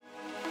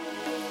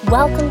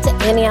Welcome to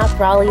Antioch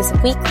Raleigh's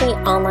weekly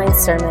online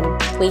sermon.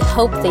 We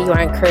hope that you are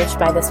encouraged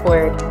by this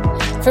word.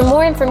 For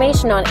more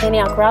information on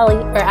Antioch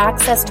Raleigh or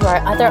access to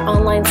our other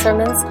online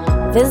sermons,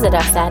 visit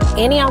us at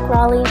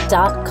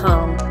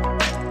AntiochRaleigh.com.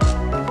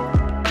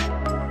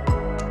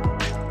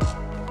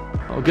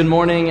 Well, good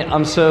morning.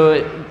 I'm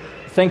so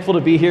thankful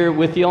to be here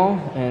with y'all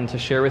and to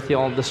share with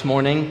y'all this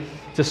morning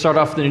to start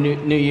off the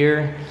new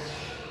year.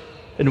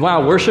 And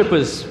wow, worship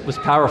was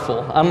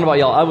powerful. I don't know about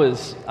y'all.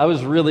 I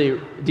was really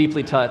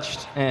deeply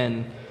touched.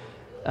 And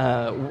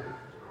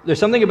there's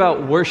something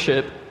about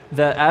worship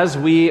that as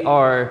we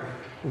are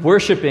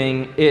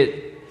worshiping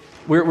it,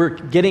 we're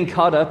getting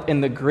caught up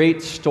in the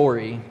great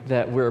story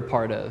that we're a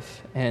part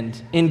of.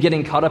 And in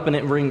getting caught up in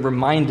it, we're being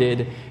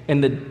reminded in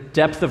the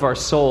depth of our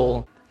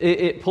soul.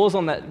 It pulls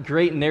on that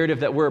great narrative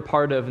that we're a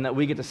part of and that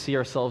we get to see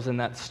ourselves in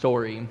that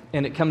story.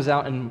 And it comes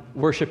out in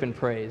worship and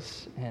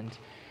praise. And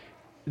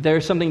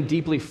there's something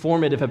deeply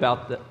formative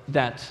about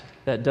that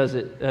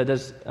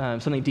does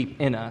something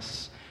deep in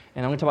us.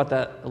 And I'm going to talk about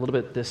that a little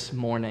bit this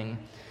morning.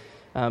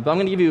 But I'm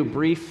going to give you a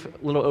brief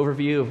little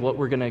overview of what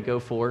we're going to go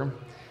for.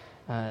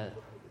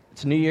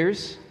 It's New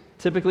Year's.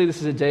 Typically, this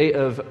is a day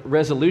of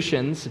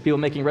resolutions, people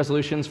making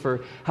resolutions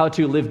for how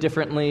to live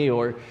differently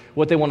or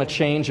what they want to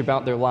change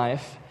about their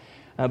life.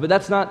 But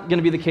that's not going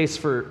to be the case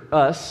for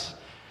us.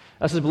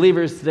 Us as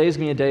believers, today is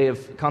going to be a day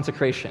of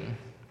consecration.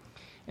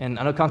 And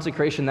I know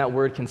consecration, that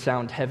word can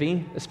sound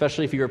heavy,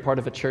 especially if you're a part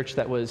of a church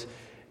that was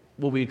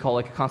what we call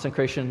like a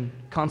consecration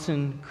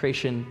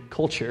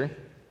culture,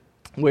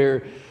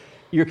 where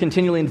you're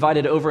continually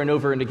invited over and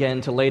over and again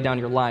to lay down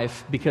your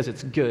life because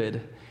it's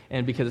good,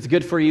 and because it's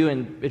good for you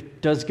and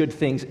it does good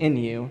things in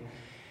you.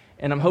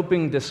 And I'm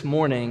hoping this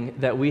morning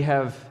that we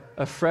have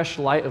a fresh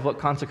light of what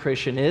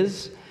consecration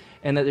is,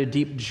 and that there's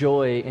deep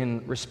joy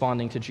in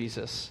responding to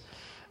Jesus.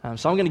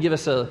 So I'm going to give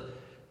us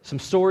some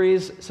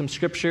stories, some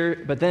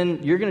scripture, but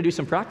then you're going to do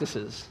some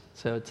practices.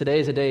 So today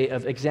is a day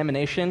of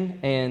examination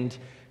and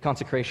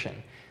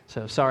consecration.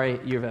 So sorry,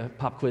 you have a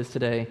pop quiz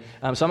today.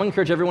 So I'm going to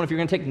encourage everyone, if you're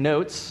going to take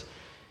notes,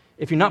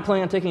 if you're not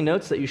planning on taking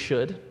notes, that you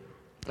should.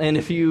 And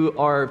if you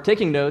are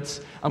taking notes,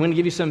 I'm going to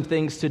give you some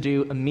things to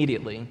do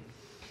immediately.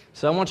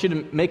 So I want you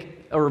to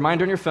make a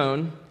reminder on your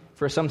phone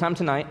for sometime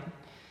tonight,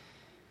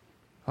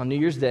 on New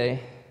Year's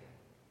Day,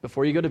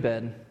 before you go to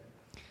bed,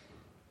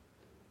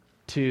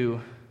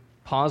 to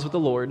pause with the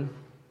Lord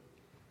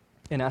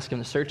and ask Him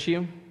to search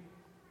you,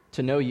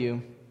 to know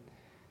you,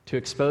 to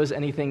expose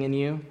anything in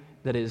you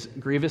that is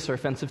grievous or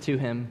offensive to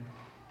Him,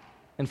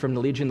 and for Him to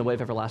lead you in the way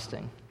of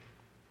everlasting.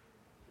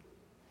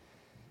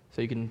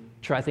 So you can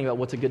try thinking about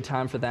what's a good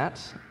time for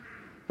that.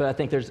 But I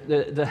think there's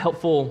the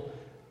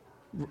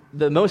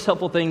most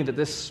helpful thing that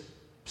this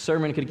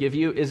sermon could give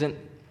you isn't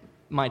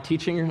my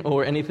teaching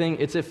or anything.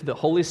 It's if the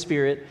Holy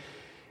Spirit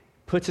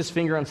puts His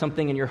finger on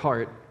something in your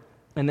heart,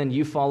 and then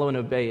you follow and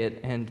obey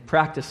it and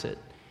practice it.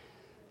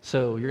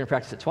 So you're going to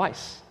practice it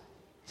twice.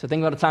 So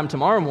think about a time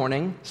tomorrow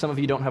morning. Some of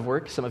you don't have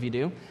work, some of you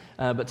do.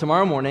 But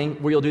tomorrow morning,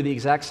 where you'll do the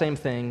exact same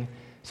thing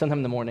sometime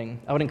in the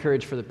morning. I would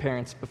encourage for the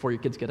parents before your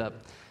kids get up,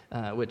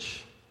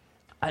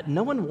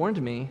 no one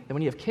warned me that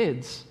when you have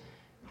kids,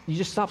 you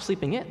just stop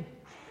sleeping in.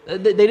 I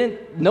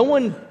didn't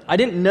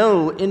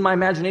know in my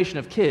imagination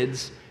of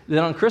kids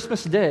that on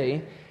Christmas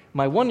Day,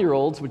 my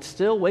 1-year-olds would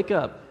still wake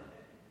up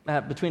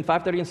at between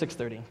 5:30 and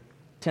 6:30.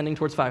 Tending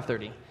towards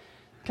 5:30.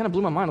 Kind of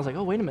blew my mind. I was like,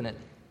 oh, wait a minute.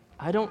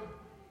 I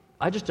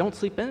just don't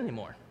sleep in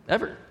anymore.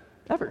 Ever.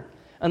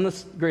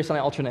 Unless Grace and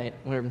I alternate,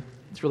 where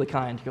it's really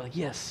kind. You're like,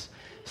 yes,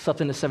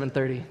 slept into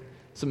 7:30.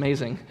 It's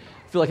amazing.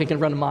 I feel like I can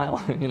run a mile,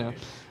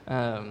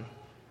 All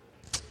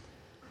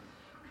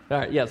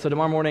right, yeah, so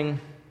tomorrow morning,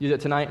 you do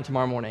it tonight and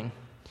tomorrow morning.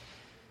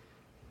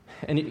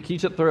 And can you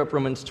throw up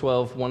Romans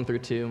 12, 1 through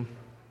 2?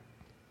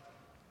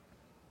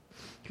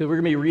 Because we're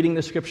going to be reading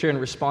the scripture and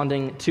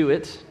responding to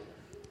it,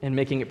 and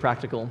making it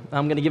practical.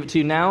 I'm going to give it to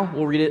you now.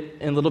 We'll read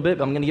it in a little bit,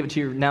 but I'm going to give it to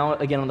you now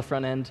again on the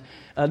front end.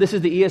 This is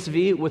the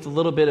ESV with a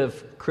little bit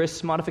of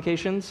Chris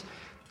modifications.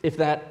 If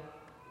that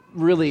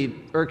really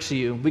irks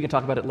you, we can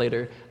talk about it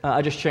later.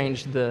 I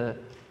changed the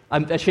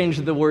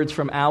words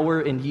from our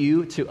and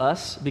you to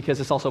us because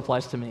this also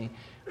applies to me.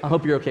 I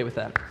hope you're okay with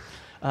that.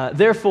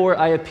 Therefore,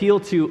 I appeal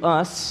to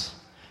us,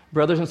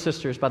 brothers and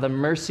sisters, by the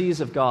mercies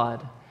of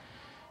God,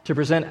 to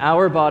present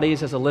our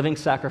bodies as a living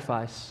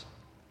sacrifice,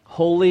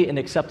 holy and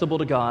acceptable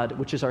to God,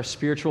 which is our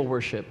spiritual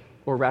worship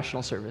or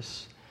rational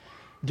service.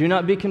 Do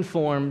not be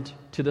conformed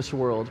to this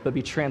world, but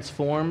be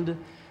transformed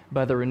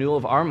by the renewal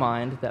of our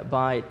mind, that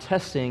by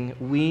testing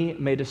we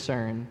may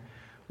discern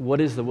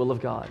what is the will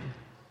of God,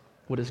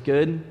 what is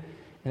good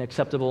and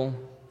acceptable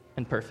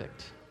and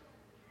perfect.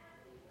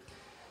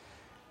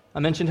 I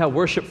mentioned how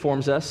worship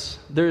forms us.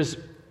 There's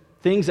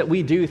things that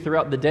we do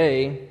throughout the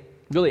day,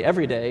 really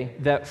every day,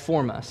 that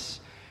form us.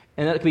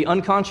 And that could be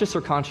unconscious or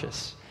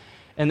conscious.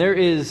 And there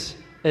is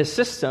a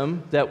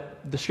system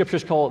that the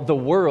scriptures call the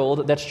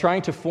world that's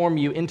trying to form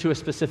you into a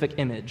specific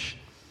image.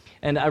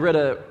 And I read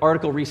an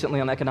article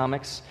recently on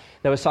economics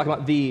that was talking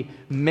about the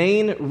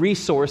main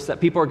resource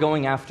that people are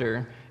going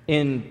after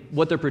in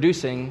what they're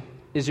producing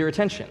is your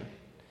attention.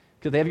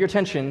 Because they have your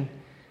attention,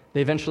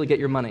 they eventually get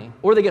your money,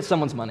 or they get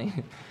someone's money.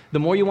 The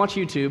more you watch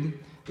YouTube,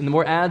 and the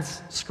more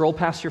ads scroll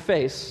past your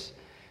face,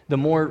 the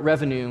more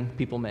revenue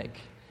people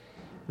make.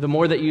 The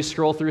more that you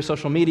scroll through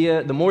social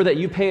media, the more that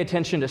you pay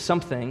attention to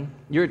something,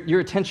 your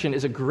attention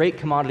is a great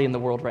commodity in the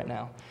world right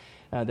now.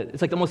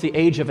 It's like almost the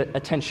age of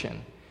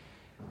attention.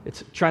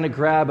 It's trying to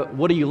grab,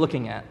 what are you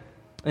looking at?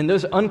 And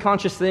those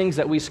unconscious things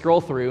that we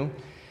scroll through,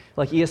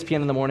 like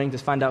ESPN in the morning to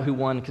find out who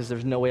won because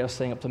there's no way I was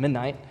staying up till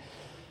midnight,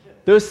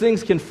 those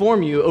things can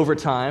form you over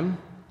time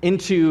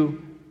into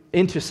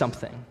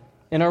something.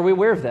 And are we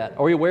aware of that?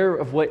 Are we aware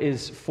of what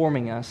is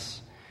forming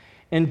us?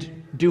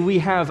 And do we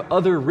have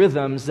other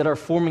rhythms that are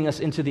forming us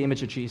into the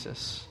image of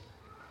Jesus?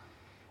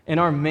 And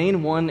our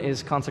main one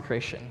is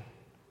consecration.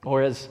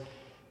 Or as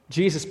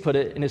Jesus put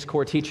it in his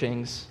core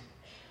teachings,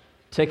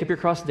 take up your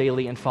cross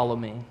daily and follow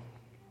me.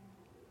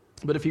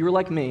 But if you were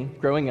like me,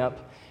 growing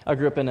up, I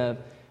grew up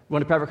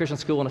went to private Christian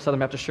school in a Southern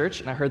Baptist church,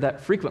 and I heard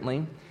that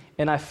frequently,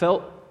 and I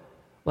felt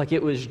like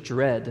it was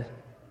dread.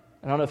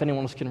 I don't know if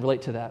anyone else can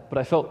relate to that, but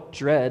I felt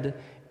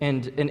dread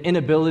and an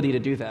inability to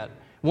do that.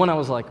 One, I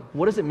was like,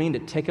 what does it mean to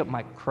take up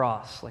my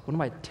cross? Like, what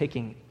am I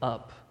taking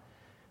up?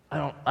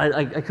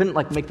 I couldn't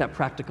make that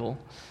practical.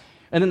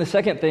 And then the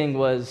second thing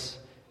was,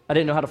 I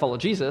didn't know how to follow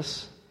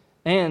Jesus,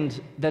 and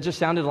that just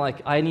sounded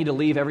like I need to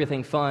leave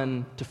everything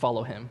fun to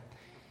follow him.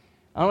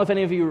 I don't know if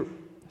any of you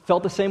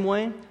felt the same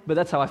way, but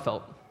that's how I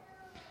felt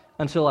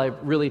until I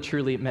really,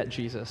 truly met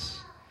Jesus.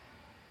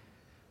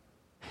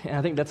 And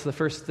I think that's the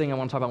first thing I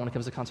want to talk about when it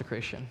comes to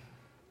consecration.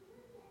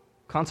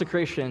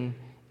 Consecration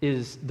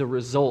is the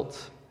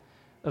result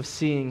of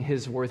seeing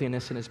his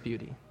worthiness and his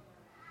beauty.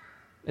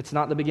 It's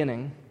not the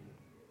beginning.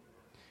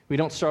 We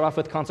don't start off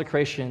with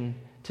consecration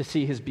to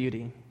see his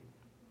beauty.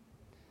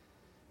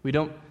 We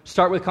don't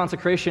start with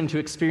consecration to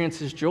experience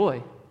his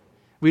joy.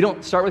 We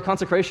don't start with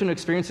consecration to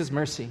experience his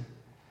mercy.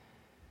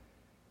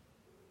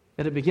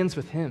 That it begins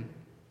with him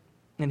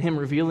and him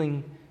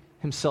revealing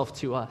himself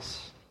to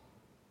us.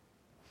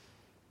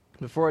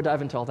 Before I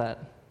dive into all that,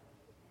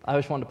 I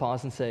just wanted to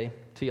pause and say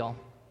to y'all,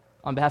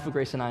 on behalf of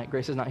Grace and I,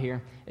 Grace is not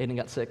here. Aiden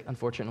got sick,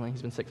 unfortunately.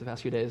 He's been sick for the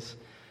past few days.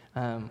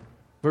 We're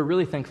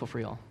really thankful for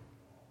y'all.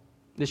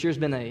 This year's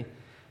been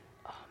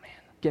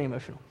getting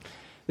emotional.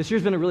 This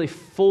year's been a really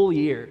full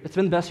year. It's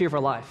been the best year of our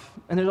life.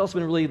 And there's also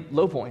been really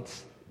low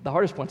points, the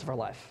hardest points of our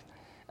life.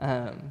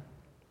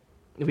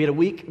 We had a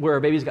week where our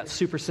babies got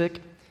super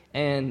sick,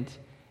 and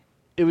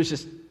it was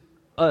just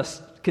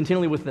us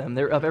continually with them.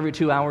 They were up every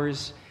 2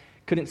 hours,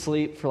 couldn't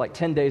sleep. For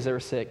 10 days they were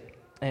sick.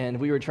 And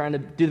we were trying to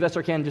do the best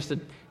we can just to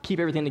keep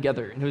everything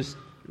together. And it was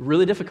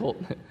really difficult.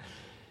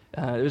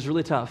 It was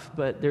really tough.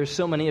 But there's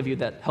so many of you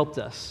that helped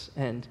us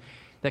and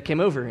that came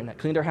over and that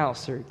cleaned our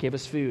house or gave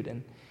us food.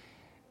 And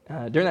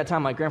during that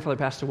time, my grandfather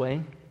passed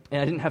away,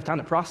 and I didn't have time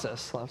to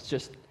process.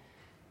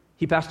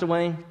 He passed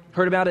away,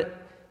 heard about it,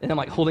 and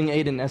I'm holding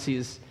Aiden as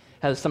he's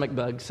had a stomach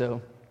bug.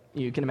 So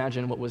you can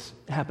imagine what was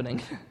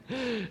happening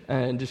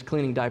and just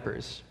cleaning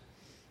diapers.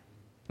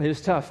 It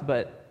was tough,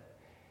 but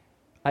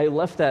I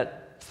left that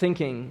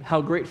thinking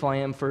how grateful I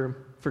am for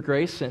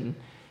Grace and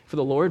for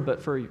the Lord,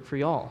 but for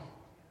y'all.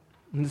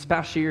 And this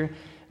past year,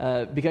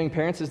 becoming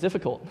parents is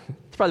difficult.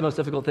 It's probably the most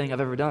difficult thing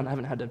I've ever done. I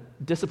haven't had to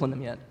discipline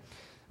them yet.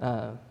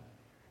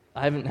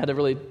 I haven't had to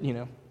really,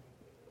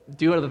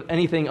 do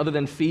anything other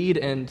than feed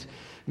and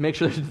make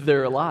sure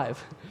they're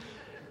alive.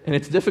 And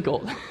it's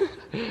difficult.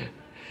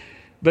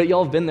 But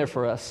y'all have been there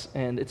for us,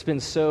 and it's been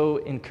so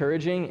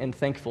encouraging and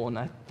thankful. And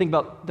I think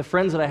about the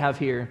friends that I have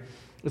here.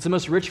 It's the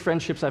most rich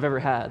friendships I've ever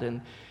had,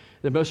 and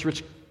the most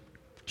rich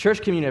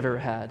church community I've ever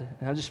had.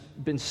 And I've just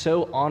been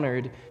so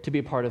honored to be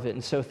a part of it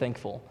and so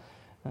thankful.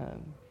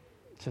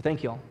 So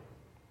thank y'all.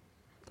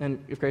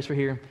 And if Grace were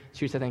here,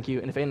 she would say thank you.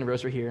 And if Anne and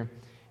Rose were here,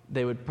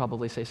 they would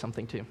probably say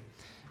something too.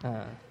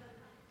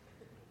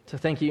 So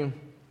thank you.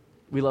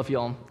 We love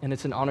y'all. And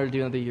it's an honor to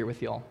do another year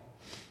with y'all.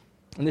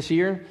 And this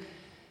year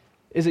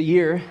is a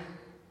year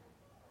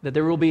that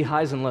there will be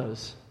highs and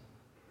lows.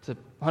 It's a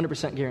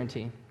 100%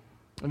 guarantee.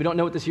 And we don't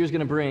know what this year is going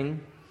to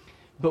bring,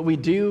 but we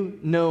do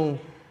know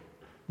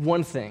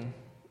one thing,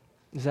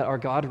 is that our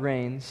God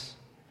reigns,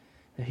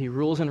 that he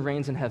rules and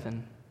reigns in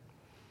heaven.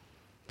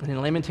 And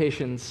in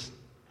Lamentations,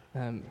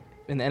 in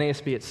the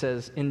NASB, it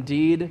says,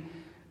 "Indeed,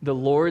 the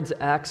Lord's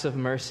acts of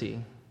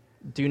mercy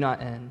do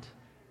not end.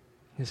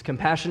 His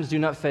compassions do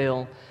not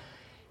fail,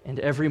 and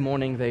every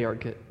morning they are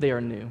good. They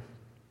are new.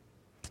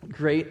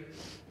 Great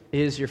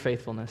is your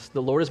faithfulness.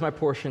 The Lord is my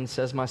portion,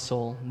 says my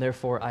soul, and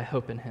therefore I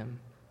hope in him.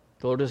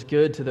 The Lord is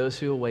good to those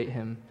who await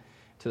him,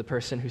 to the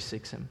person who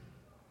seeks him."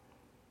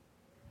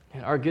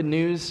 And our good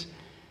news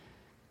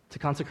to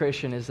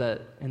consecration is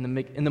that in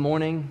the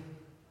morning,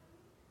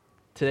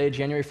 today,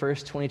 January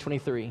 1st,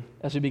 2023,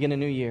 as we begin a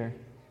new year,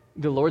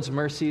 the Lord's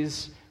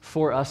mercies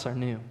for us are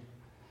new.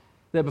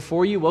 That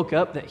before you woke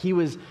up, that he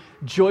was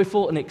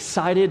joyful and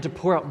excited to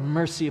pour out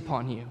mercy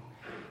upon you.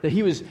 That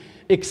he was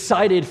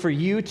excited for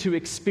you to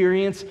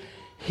experience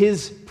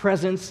his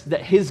presence,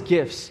 that his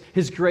gifts,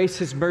 his grace,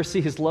 his mercy,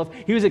 his love,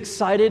 he was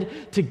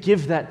excited to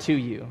give that to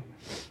you.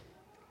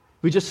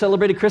 We just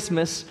celebrated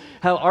Christmas,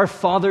 how our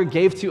Father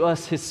gave to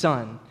us his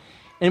Son.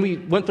 And we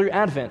went through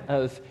Advent,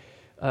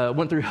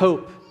 went through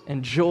hope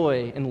and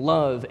joy and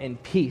love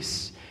and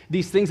peace,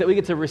 these things that we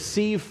get to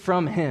receive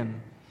from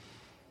him.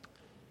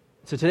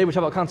 So today we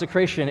talk about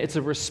consecration. It's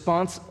a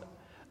response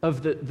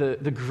of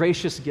the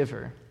gracious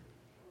giver,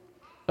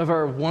 of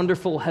our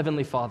wonderful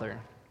Heavenly Father.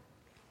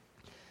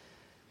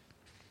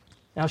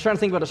 And I was trying to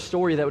think about a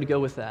story that would go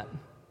with that.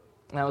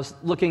 And I was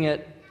looking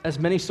at as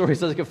many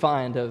stories as I could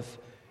find of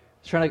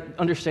trying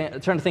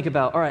to think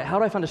about, all right, how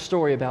do I find a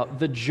story about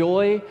the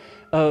joy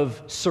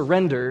of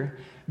surrender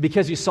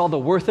because you saw the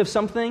worth of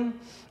something,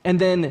 and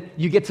then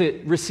you get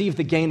to receive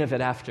the gain of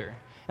it after.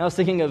 And I was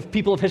thinking of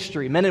people of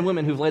history, men and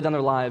women who've laid down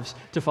their lives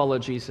to follow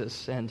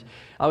Jesus. And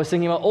I was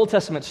thinking about Old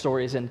Testament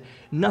stories, and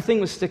nothing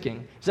was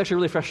sticking. It's actually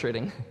really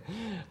frustrating.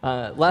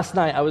 Last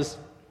night, I was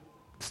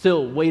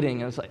still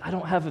waiting. I was like, I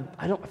feel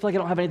like I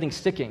don't have anything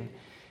sticking.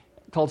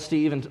 Called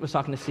Steve and was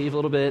talking to Steve a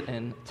little bit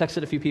and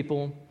texted a few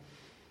people.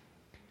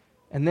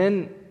 And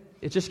then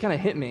it just kind of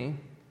hit me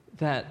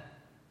that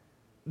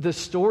the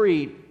best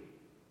story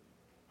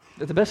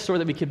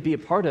that we could be a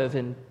part of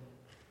and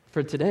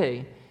for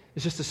today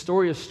is just a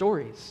story of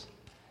stories.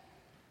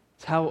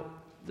 It's how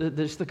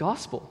there's the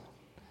gospel.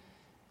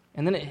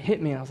 And then it hit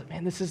me, and I was like,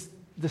 man, this is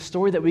the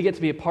story that we get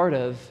to be a part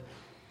of,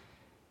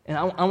 and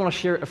I want to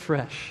share it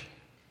afresh.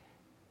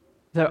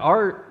 That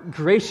our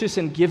gracious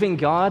and giving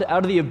God,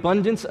 out of the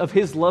abundance of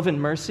his love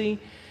and mercy,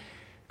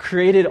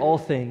 created all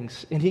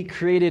things, and he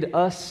created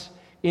us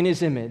in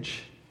his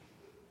image.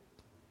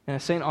 And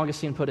as St.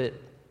 Augustine put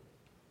it,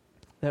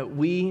 that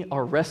we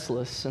are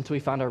restless until we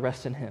find our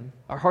rest in him.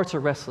 Our hearts are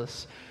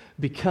restless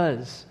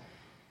because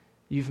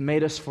you've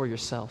made us for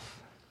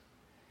yourself.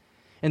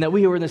 And that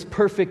we are in this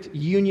perfect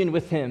union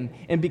with him,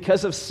 and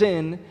because of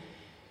sin,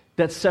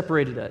 that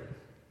separated it.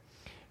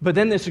 But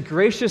then this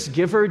gracious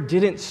giver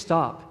didn't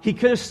stop. He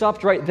could have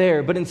stopped right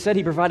there, but instead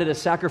he provided a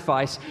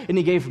sacrifice, and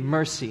he gave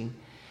mercy.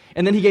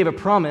 And then he gave a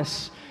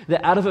promise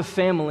that out of a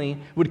family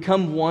would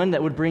come one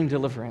that would bring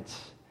deliverance.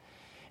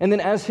 And then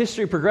as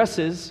history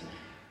progresses,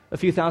 a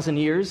few thousand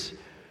years,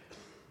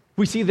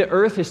 we see the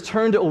earth has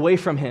turned away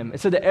from him. It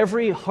said that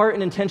every heart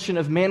and intention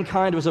of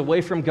mankind was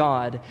away from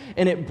God,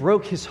 and it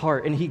broke his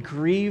heart, and he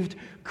grieved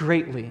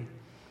greatly.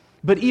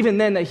 But even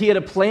then, that he had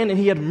a plan and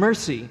he had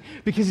mercy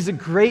because he's a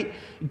great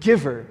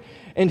giver.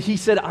 And he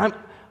said, I'm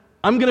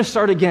going to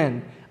start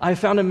again. I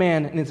found a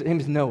man, and his name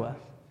is Noah.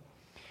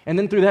 And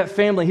then through that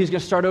family, he's going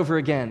to start over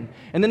again.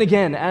 And then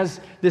again, as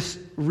this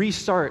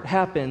restart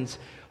happens,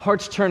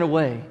 hearts turn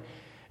away.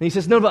 And he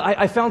says, no, but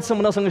I found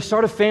someone else. I'm going to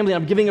start a family,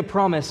 and I'm giving a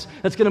promise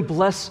that's going to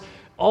bless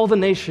all the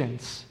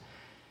nations.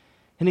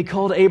 And he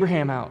called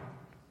Abraham out,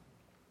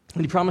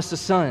 and he promised a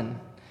son.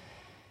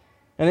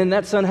 And then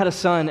that son had a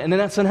son, and then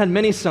that son had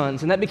many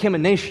sons, and that became a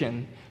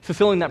nation,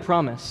 fulfilling that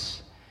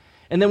promise.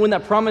 And then when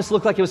that promise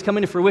looked like it was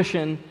coming to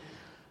fruition,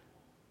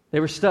 they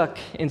were stuck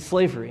in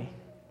slavery.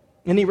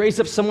 And he raised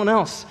up someone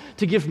else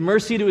to give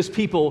mercy to his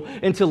people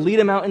and to lead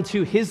them out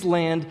into his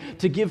land,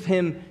 to give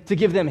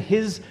them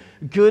his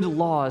good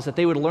laws, that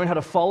they would learn how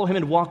to follow him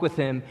and walk with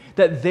him,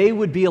 that they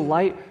would be a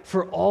light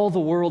for all the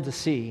world to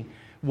see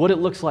what it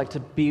looks like to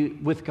be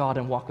with God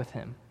and walk with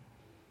him.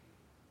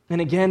 And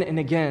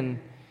again,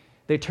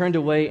 they turned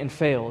away and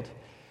failed.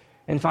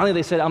 And finally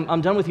they said,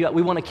 I'm done with you.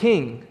 We want a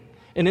king.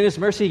 And in his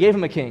mercy, he gave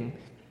him a king.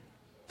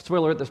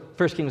 Spoiler alert, the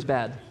first king was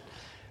bad.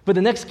 But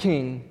the next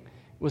king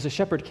was a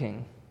shepherd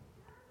king.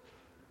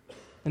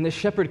 And this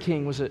shepherd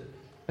king was a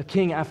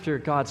king after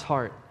God's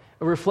heart,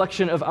 a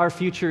reflection of our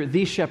future,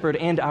 the shepherd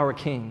and our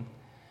king.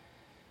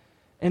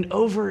 And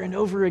over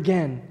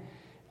again,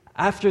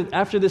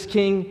 after this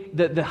king,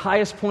 the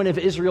highest point of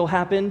Israel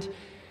happened,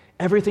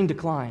 everything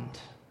declined.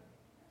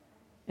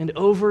 And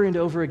over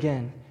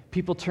again,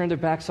 people turned their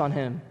backs on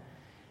him.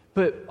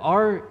 But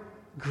our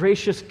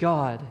gracious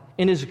God,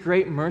 in his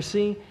great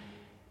mercy,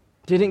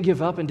 didn't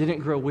give up and didn't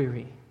grow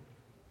weary.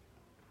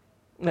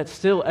 That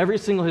still, every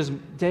single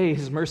day,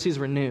 his mercies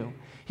were new.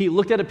 He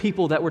looked at a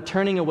people that were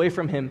turning away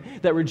from him,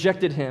 that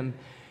rejected him.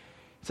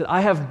 He said, I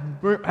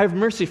have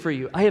mercy for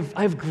you. I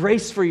have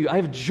grace for you. I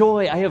have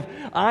joy.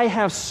 I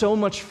have so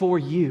much for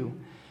you.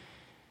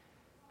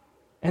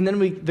 And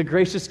then the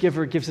gracious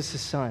giver gives us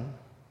his son.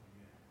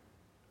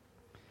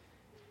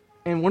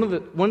 And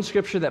one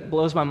scripture that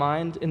blows my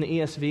mind in the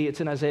ESV,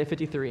 it's in Isaiah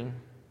 53.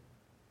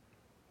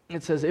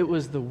 It says, it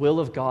was the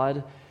will of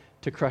God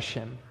to crush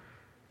him.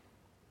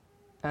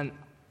 And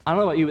I don't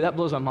know about you, but that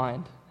blows my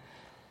mind.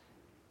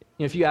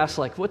 You know, if you ask,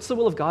 what's the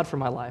will of God for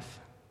my life?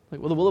 The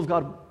will of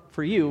God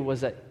for you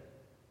was that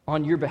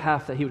on your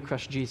behalf that he would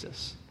crush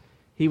Jesus.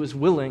 He was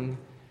willing,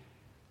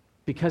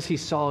 because he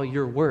saw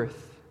your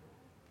worth,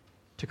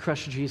 to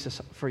crush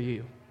Jesus for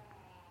you.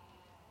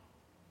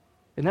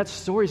 And that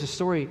story is a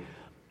story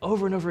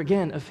over and over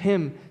again of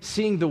him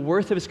seeing the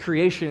worth of his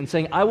creation and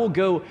saying, I will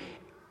go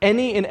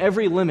any and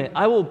every limit.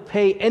 I will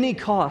pay any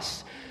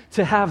cost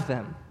to have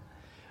them.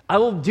 I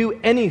will do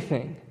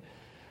anything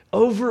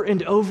over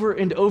and over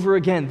and over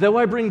again. Though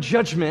I bring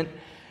judgment,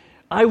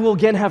 I will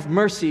again have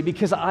mercy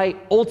because I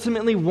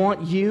ultimately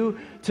want you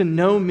to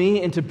know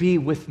me and to be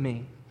with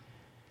me.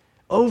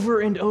 Over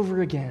and over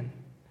again.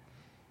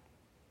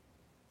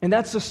 And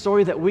that's the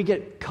story that we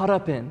get caught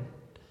up in.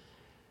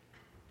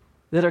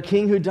 That our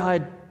King who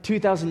died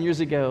 2,000 years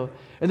ago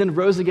and then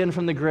rose again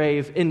from the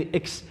grave and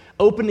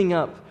opening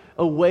up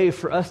a way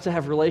for us to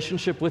have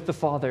relationship with the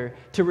Father,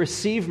 to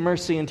receive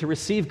mercy and to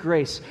receive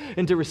grace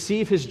and to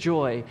receive His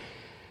joy,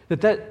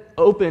 that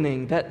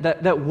opening,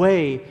 that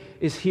way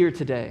is here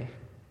today.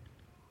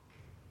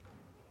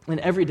 And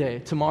every day,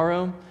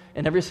 tomorrow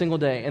and every single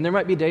day. And there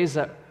might be days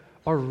that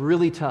are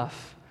really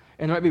tough,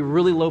 and there might be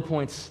really low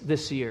points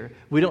this year.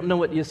 We don't know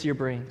what this year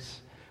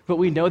brings, but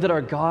we know that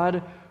our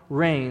God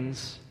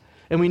reigns,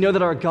 and we know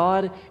that our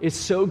God is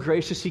so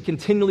gracious, He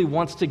continually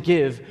wants to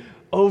give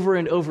over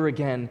and over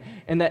again,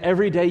 and that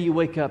every day you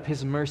wake up,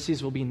 His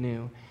mercies will be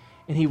new,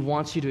 and He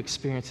wants you to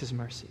experience His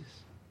mercies.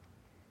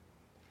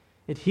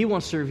 And He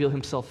wants to reveal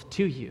Himself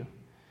to you.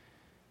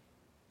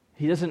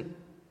 He doesn't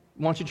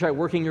want you to try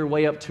working your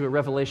way up to a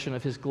revelation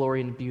of His glory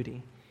and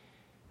beauty.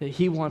 That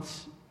He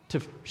wants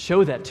to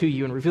show that to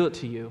you and reveal it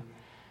to you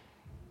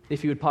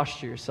if you would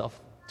posture yourself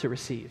to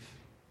receive.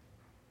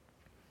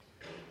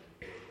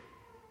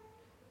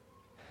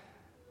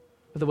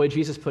 But the way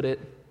Jesus put it,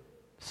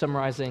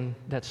 summarizing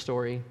that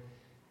story,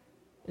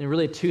 in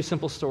really two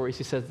simple stories,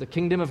 He says, the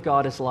kingdom of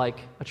God is like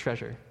a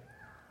treasure.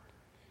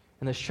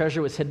 And this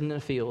treasure was hidden in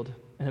a field,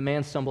 and a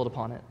man stumbled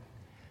upon it.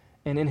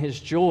 And in his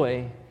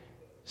joy,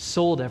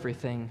 sold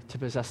everything to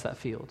possess that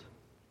field.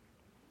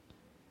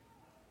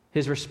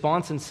 His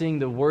response in seeing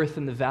the worth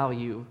and the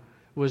value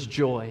was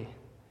joy.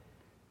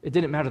 It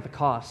didn't matter the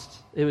cost.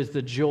 It was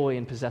the joy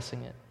in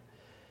possessing it.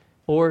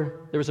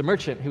 Or there was a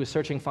merchant who was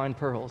searching fine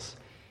pearls,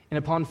 and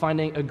upon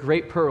finding a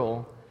great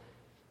pearl,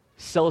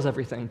 sells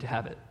everything to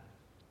have it.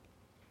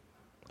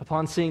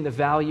 Upon seeing the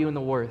value and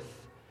the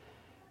worth,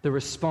 the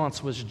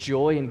response was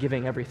joy in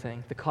giving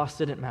everything. The cost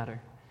didn't matter.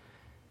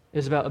 It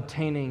was about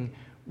obtaining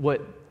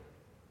what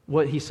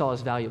he saw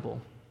as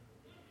valuable.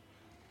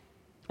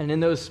 And in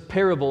those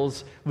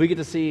parables, we get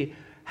to see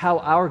how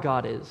our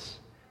God is,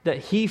 that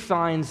He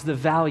finds the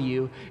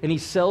value and He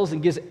sells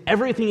and gives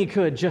everything He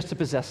could just to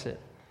possess it.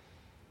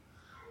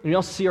 And we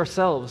also see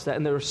ourselves that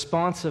in the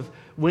response of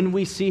when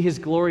we see His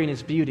glory and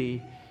His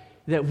beauty,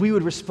 that we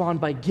would respond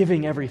by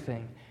giving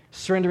everything,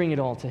 surrendering it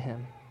all to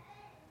Him.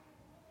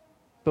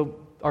 But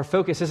our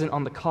focus isn't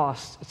on the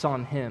cost, it's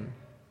on Him.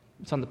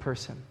 It's on the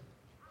person.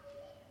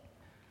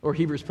 Or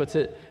Hebrews puts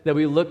it, that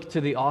we look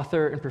to the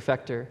author and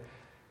perfecter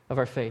of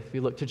our faith. We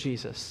look to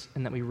Jesus,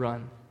 and that we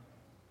run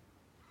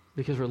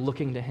because we're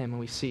looking to Him and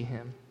we see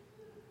Him.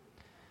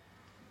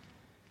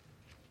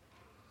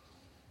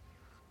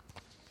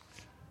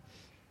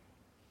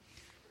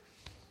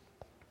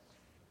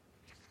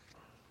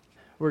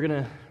 We're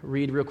going to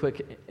read real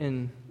quick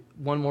in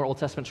one more Old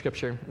Testament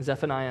scripture,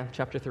 Zephaniah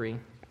chapter 3.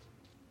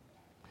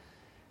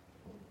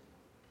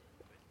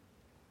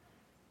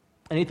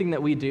 Anything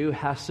that we do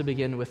has to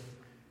begin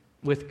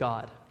with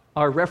God.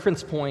 Our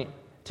reference point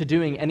to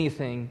doing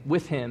anything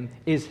with Him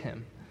is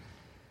Him.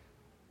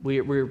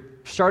 We're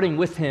starting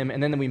with Him,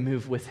 and then we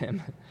move with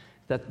Him.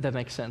 That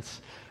makes sense.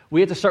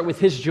 We have to start with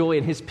His joy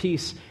and His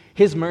peace,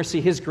 His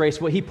mercy, His grace,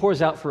 what He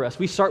pours out for us.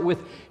 We start with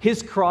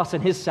His cross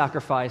and His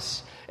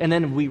sacrifice, and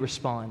then we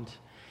respond.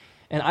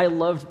 And I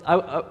loved,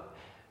 a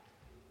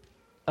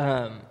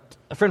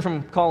friend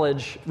from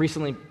college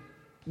recently,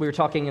 we were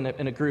talking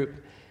in a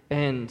group,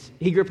 and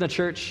he grew up in the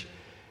church,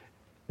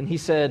 and he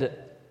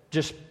said,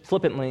 just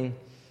flippantly,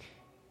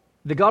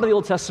 the God of the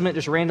Old Testament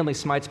just randomly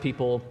smites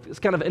people. It's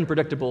kind of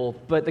unpredictable,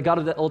 but the God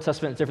of the Old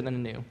Testament is different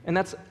than the New. And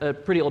that's a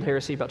pretty old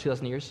heresy, about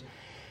 2,000 years.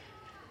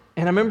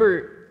 And I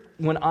remember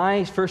when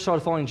I first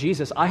started following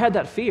Jesus, I had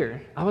that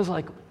fear. I was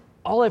like,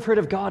 all I've heard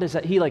of God is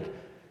that He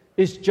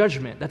is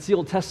judgment. That's the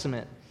Old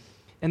Testament.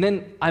 And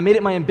then I made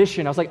it my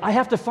ambition. I was like, I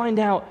have to find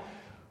out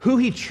who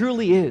He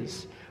truly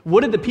is.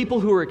 What did the people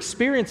who were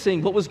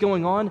experiencing what was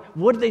going on,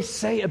 what did they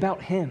say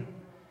about Him?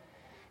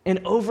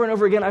 And over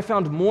again, I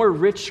found more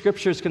rich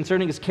scriptures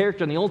concerning His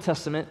character in the Old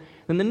Testament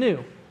than the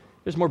New.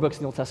 There's more books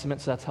in the Old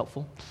Testament, so that's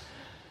helpful.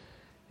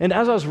 And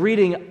as I was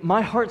reading,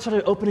 my heart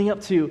started opening up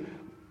to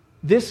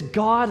this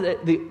God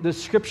that the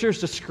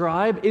scriptures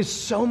describe is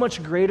so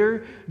much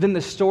greater than the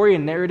story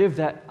and narrative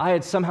that I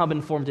had somehow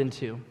been formed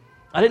into.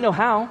 I didn't know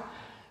how.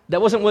 That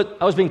wasn't what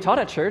I was being taught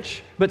at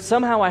church, but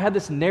somehow I had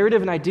this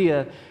narrative and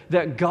idea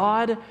that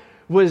God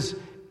was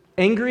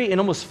angry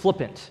and almost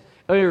flippant,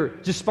 or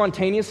just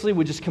spontaneously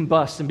would just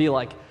combust and be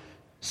like,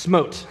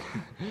 smote.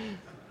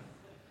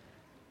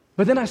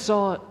 But then I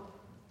saw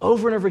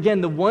over and over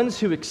again the ones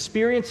who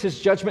experienced His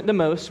judgment the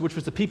most, which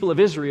was the people of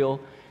Israel,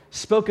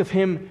 spoke of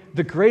Him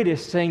the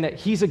greatest, saying that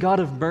He's a God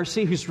of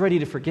mercy who's ready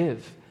to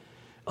forgive.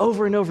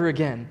 Over and over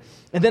again.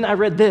 And then I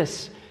read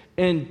this,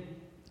 and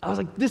I was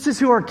like, this is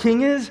who our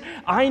King is?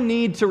 I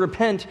need to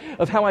repent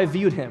of how I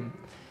viewed Him.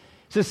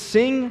 It says,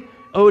 sing,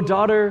 O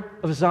daughter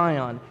of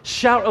Zion.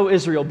 Shout, O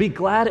Israel. Be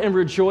glad and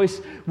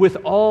rejoice with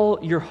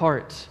all your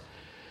heart.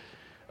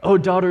 O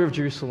daughter of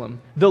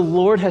Jerusalem, the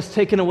Lord has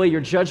taken away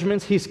your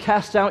judgments. He's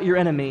cast out your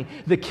enemy.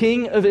 The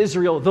King of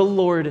Israel, the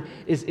Lord,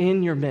 is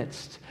in your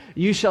midst.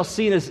 You shall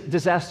see this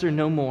disaster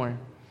no more.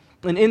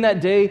 And in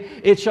that day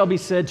it shall be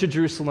said to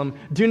Jerusalem,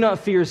 do not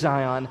fear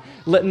Zion.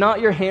 Let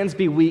not your hands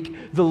be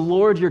weak. The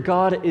Lord your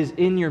God is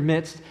in your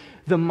midst.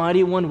 The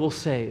mighty one will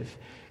save,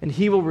 and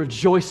he will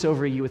rejoice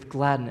over you with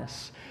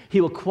gladness.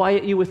 He will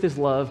quiet you with his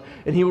love,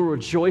 and he will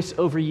rejoice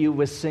over you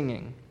with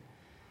singing.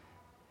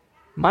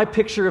 My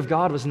picture of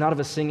God was not of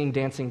a singing,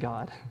 dancing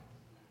God.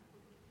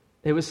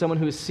 It was someone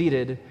who was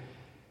seated,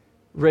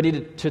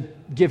 ready to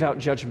give out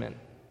judgment.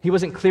 He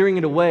wasn't clearing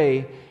it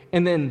away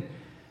and then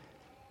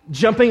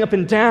jumping up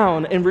and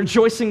down and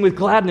rejoicing with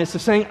gladness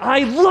of saying,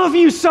 I love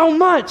you so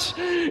much.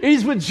 It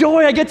is with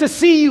joy I get to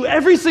see you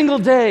every single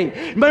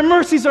day. My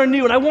mercies are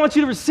new, and I want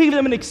you to receive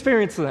them and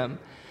experience them.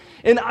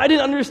 And I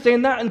didn't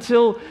understand that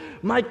until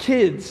my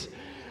kids,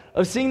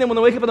 of seeing them when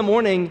they wake up in the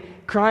morning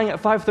crying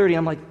at 5:30.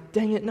 I'm like,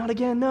 dang it, not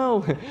again,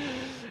 no.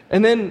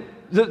 And then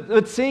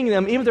seeing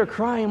them, even if they're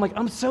crying, I'm like,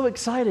 I'm so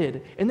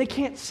excited. And they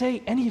can't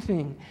say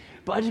anything,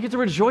 but I just get to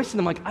rejoice in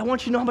them. Like, I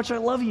want you to know how much I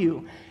love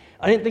you.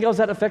 I didn't think I was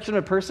that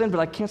affectionate person, but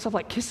I can't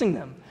stop kissing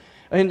them.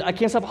 And I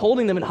can't stop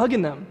holding them and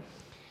hugging them.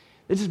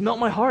 It just melt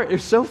my heart.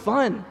 It's so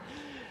fun.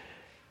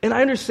 And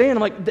I understand,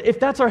 I'm like, if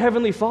that's our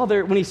Heavenly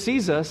Father, when he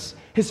sees us,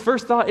 his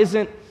first thought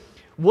isn't,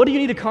 what do you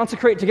need to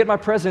consecrate to get my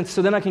presence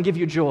so then I can give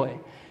you joy?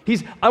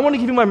 I want to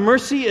give you my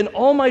mercy and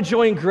all my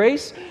joy and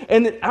grace.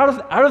 And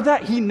out of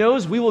that, he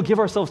knows we will give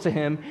ourselves to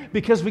him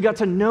because we got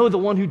to know the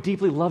one who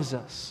deeply loves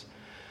us.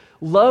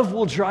 Love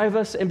will drive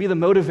us and be the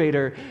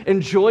motivator,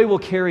 and joy will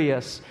carry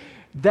us.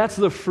 That's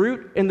the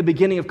fruit and the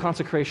beginning of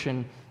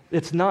consecration.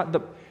 It's not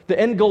the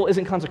end goal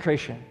isn't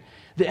consecration.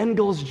 The end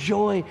goal is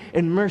joy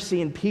and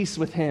mercy and peace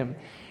with him.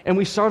 And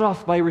we start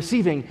off by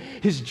receiving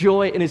his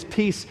joy and his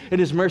peace and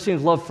his mercy and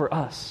his love for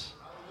us.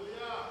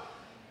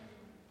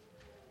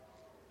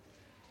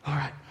 All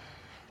right.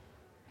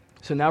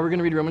 So now we're going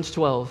to read Romans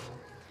 12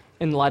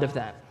 in light of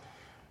that.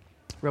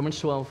 Romans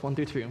 12, 1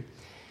 through 2.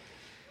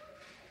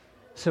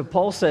 So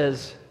Paul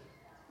says,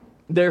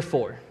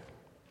 therefore.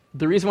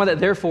 The reason why that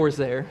therefore is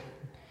there,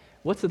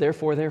 what's the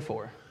therefore there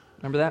for?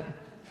 Remember that?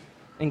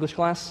 English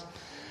class?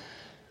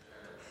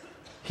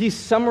 He's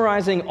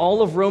summarizing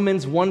all of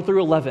Romans 1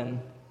 through 11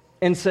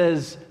 and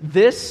says,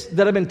 this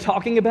that I've been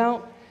talking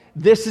about,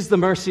 this is the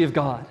mercy of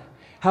God.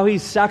 How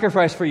he's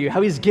sacrificed for you,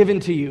 how he's given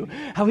to you,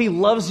 how he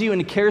loves you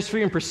and cares for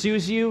you and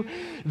pursues you.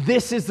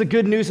 This is the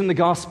good news in the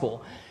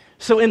gospel.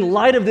 So in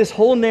light of this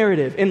whole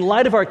narrative, in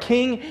light of our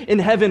King in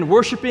heaven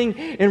worshiping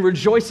and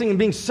rejoicing and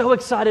being so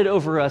excited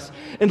over us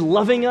and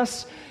loving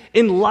us,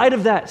 in light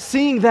of that,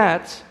 seeing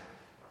that,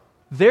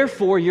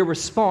 therefore your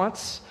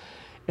response,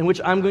 in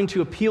which I'm going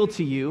to appeal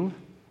to you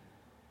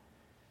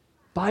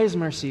by his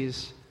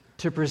mercies,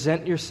 to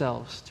present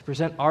yourselves, to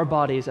present our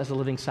bodies as a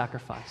living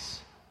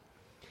sacrifice.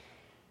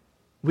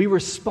 We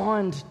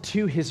respond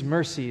to his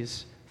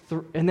mercies,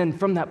 and then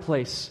from that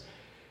place,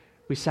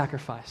 we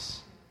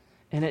sacrifice.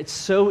 And it's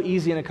so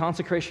easy in a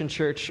consecration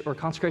church or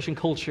consecration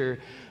culture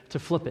to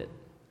flip it.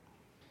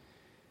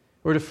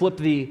 Or to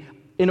flip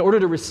in order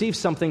to receive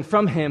something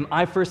from him,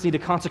 I first need to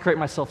consecrate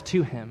myself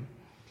to him.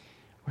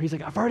 Where he's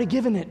like, I've already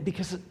given it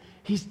because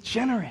he's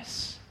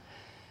generous.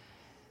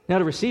 Now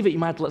to receive it, you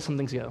might have to let some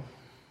things go.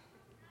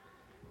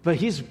 But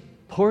he's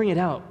pouring it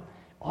out.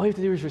 All you have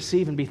to do is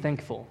receive and be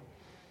thankful.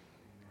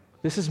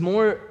 This is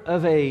more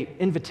of an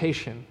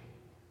invitation.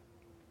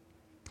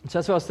 So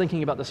that's what I was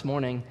thinking about this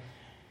morning.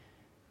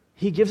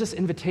 He gives us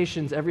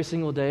invitations every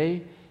single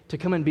day to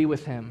come and be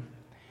with him.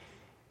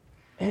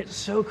 And it's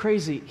so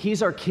crazy.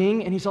 He's our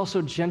King, and he's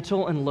also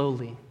gentle and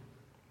lowly.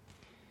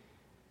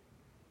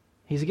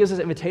 He gives us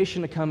an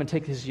invitation to come and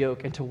take his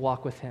yoke and to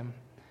walk with him.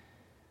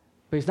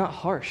 But he's not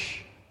harsh.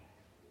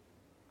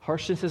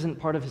 Harshness isn't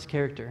part of his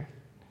character.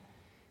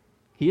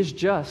 He is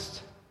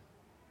just,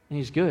 and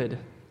he's good.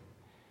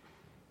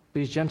 But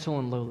he's gentle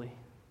and lowly.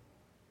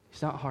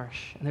 He's not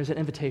harsh. And there's an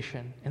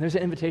invitation. And there's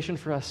an invitation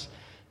for us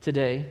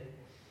today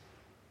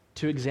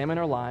to examine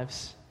our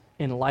lives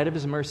in light of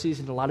his mercies,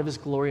 in light of his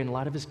glory, in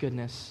light of his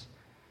goodness,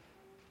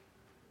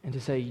 and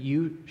to say,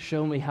 you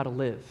show me how to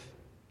live.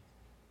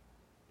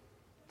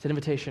 It's an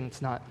invitation.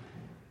 It's not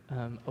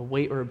a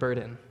weight or a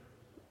burden.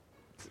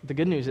 The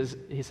good news is,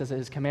 he says that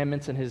his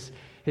commandments and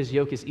his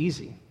yoke is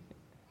easy.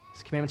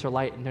 His commandments are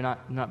light and they're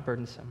not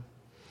burdensome.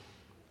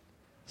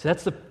 So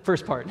that's the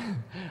first part.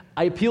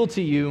 I appeal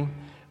to you,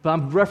 but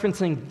I'm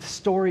referencing the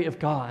story of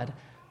God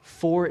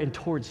for and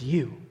towards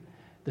you,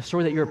 the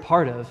story that you're a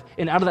part of.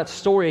 And out of that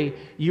story,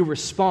 you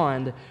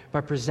respond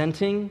by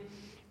presenting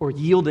or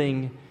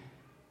yielding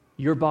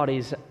your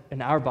bodies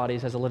and our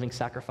bodies as a living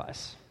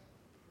sacrifice.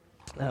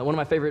 One of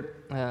my favorite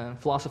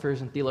philosophers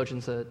and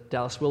theologians,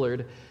 Dallas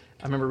Willard,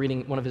 I remember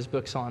reading one of his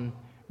books on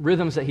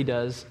rhythms that he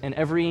does, and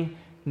every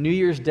New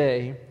Year's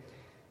Day,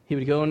 he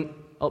would go and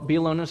be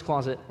alone in his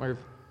closet or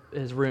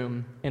his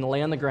room and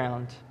lay on the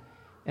ground,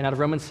 and out of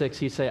Romans 6,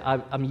 he'd say,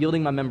 I'm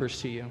yielding my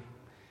members to you,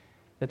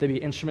 that they be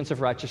instruments of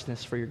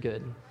righteousness for your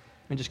good.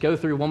 And just go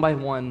through one by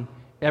one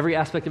every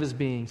aspect of his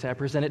being. Say, I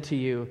present it to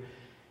you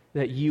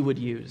that you would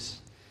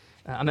use.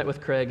 I met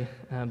with Craig,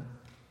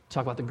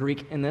 talk about the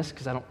Greek in this,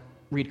 because I don't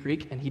read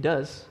Greek, and he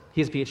does.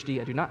 He has a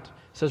PhD, I do not.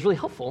 So it's really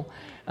helpful.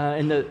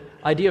 And the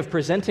idea of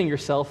presenting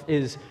yourself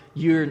is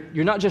you're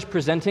not just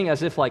presenting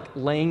as if like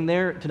laying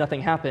there to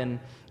nothing happen.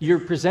 You're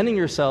presenting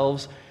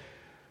yourselves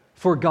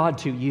for God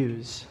to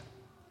use.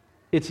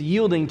 It's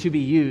yielding to be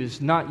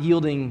used, not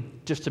yielding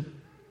just to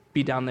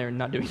be down there and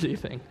not doing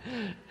anything.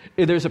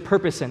 There's a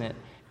purpose in it.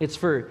 It's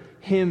for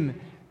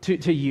him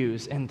to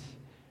use. And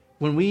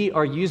when we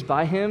are used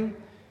by him,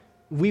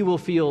 we will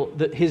feel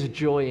his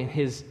joy and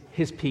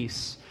his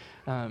peace.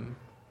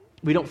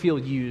 We don't feel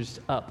used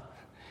up.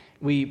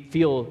 We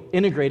feel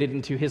integrated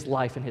into his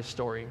life and his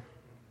story.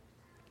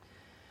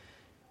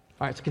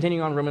 All right, so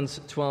continuing on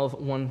Romans 12,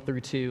 1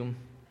 through 2.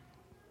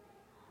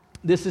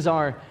 This is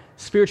our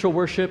spiritual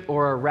worship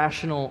or our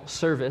rational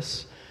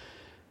service.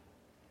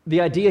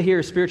 The idea here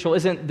is spiritual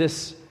isn't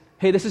this,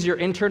 hey, this is your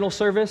internal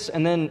service,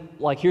 and then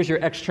like here's your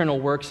external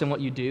works and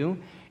what you do.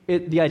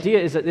 The idea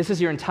is that this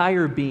is your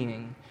entire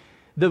being.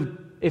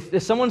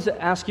 If someone's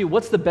to ask you,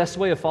 what's the best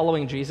way of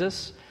following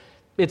Jesus?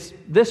 It's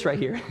this right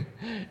here.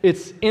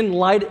 It's in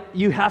light,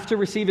 you have to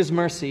receive his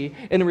mercy,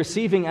 and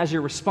receiving as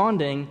you're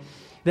responding,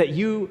 that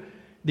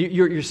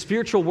your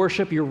spiritual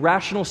worship, your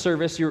rational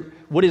service,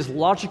 what is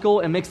logical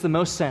and makes the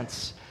most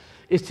sense,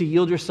 is to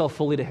yield yourself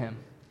fully to him.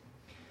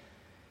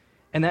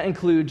 And that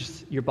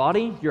includes your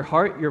body, your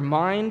heart, your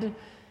mind,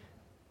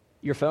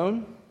 your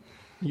phone,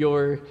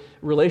 your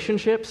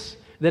relationships.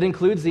 That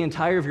includes the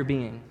entire of your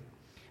being.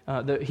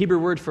 The Hebrew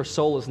word for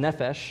soul is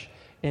nephesh,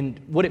 and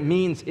what it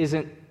means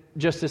isn't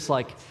just this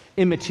like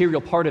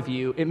immaterial part of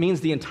you. It means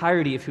the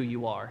entirety of who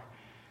you are.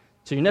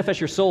 So your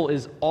nephesh, your soul,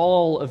 is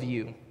all of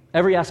you,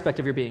 every aspect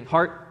of your being: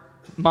 heart,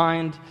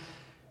 mind,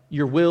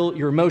 your will,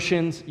 your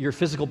emotions, your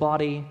physical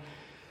body.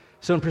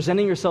 So in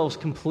presenting yourselves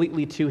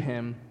completely to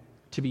him,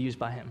 to be used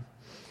by him.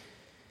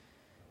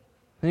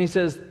 Then he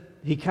says,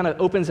 he kind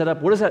of opens it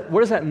up. What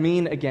does that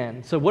mean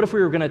again? So what if we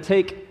were going to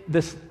take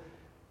this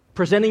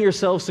presenting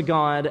yourselves to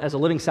God as a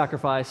living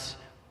sacrifice?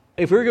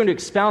 If we were going to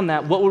expound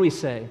that, what would we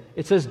say?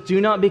 It says, do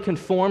not be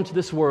conformed to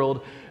this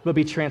world, but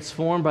be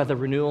transformed by the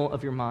renewal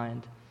of your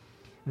mind,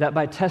 that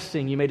by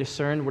testing you may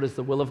discern what is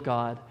the will of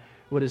God,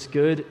 what is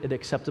good and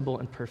acceptable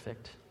and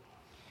perfect.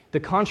 The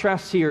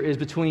contrast here is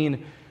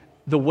between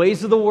the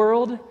ways of the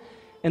world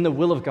and the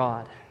will of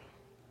God.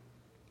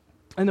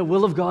 And the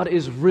will of God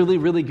is really,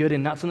 really good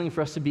and not something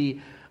for us to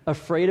be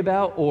afraid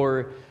about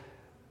or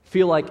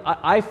feel like.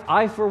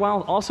 I for a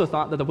while also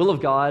thought that the will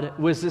of God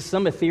was just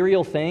some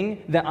ethereal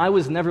thing that I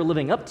was never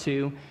living up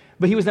to,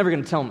 but he was never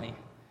going to tell me.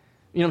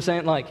 You know what I'm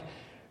saying? Like,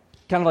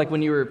 kind of like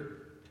when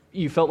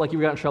you felt like you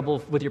got in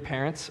trouble with your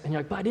parents, and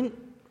you're like, but I didn't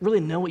really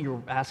know what you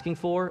were asking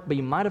for, but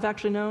you might have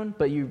actually known,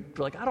 but you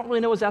were like, I don't really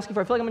know what I was asking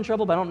for. I feel like I'm in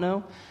trouble, but I don't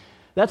know.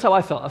 That's how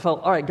I felt. I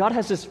felt, all right, God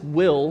has this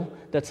will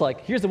that's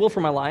like, here's the will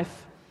for my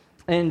life,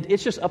 and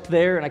it's just up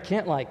there, and I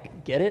can't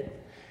like get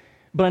it,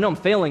 but I know I'm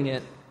failing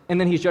it, and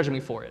then he's judging me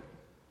for it.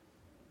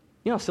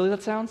 You know how silly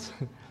that sounds?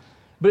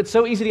 But it's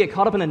so easy to get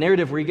caught up in a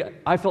narrative where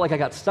I felt like I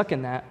got stuck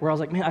in that, where I was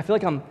like, man, I feel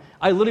like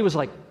I literally was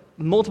like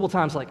multiple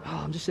times like,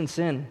 oh, I'm just in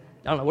sin.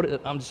 I don't know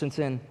I'm just in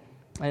sin.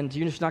 And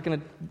you're just not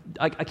going to,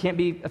 I can't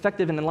be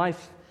effective in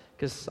life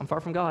because I'm far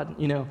from God.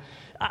 You know,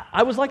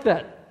 I was like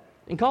that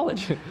in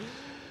college.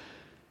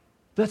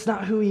 That's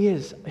not who he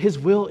is. His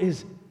will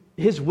is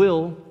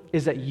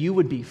that you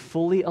would be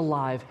fully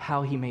alive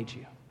how he made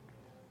you.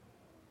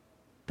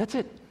 That's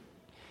it.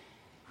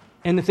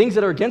 And the things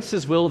that are against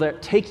his will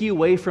that take you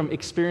away from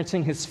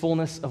experiencing his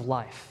fullness of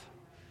life.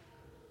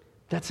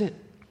 That's it.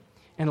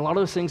 And a lot of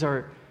those things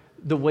are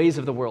the ways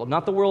of the world,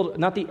 not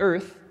the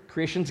earth.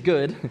 Creation's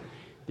good.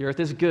 The earth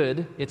is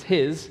good. It's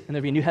his, and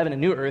there'll be a new heaven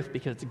and new earth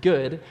because it's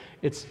good.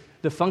 It's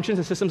the functions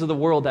and systems of the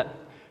world that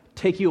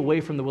take you away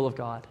from the will of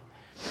God.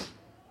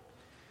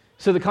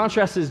 So the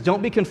contrast is,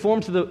 don't be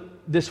conformed to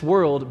this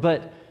world,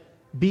 but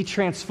be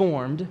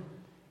transformed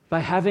by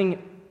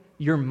having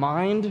your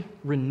mind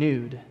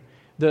renewed.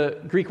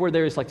 The Greek word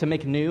there is like to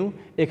make new.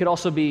 It could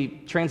also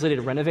be translated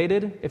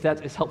renovated, if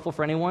that is helpful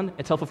for anyone.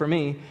 It's helpful for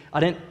me.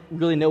 I didn't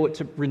really know what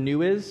to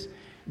renew is,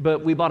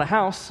 but we bought a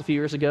house a few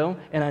years ago,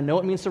 and I know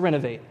it means to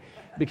renovate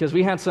because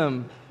we had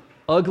some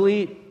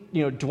ugly,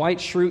 Dwight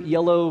Schrute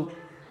yellow,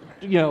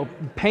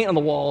 paint on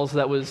the walls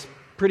that was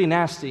pretty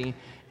nasty,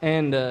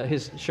 and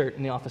his shirt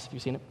in the office, if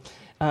you've seen it.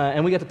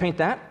 And we got to paint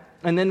that.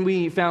 And then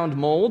we found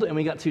mold, and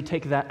we got to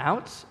take that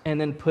out and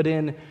then put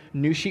in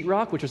new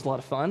sheetrock, which was a lot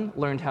of fun.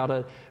 Learned how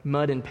to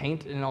mud and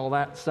paint and all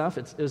that stuff.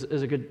 It was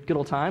a good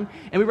old time.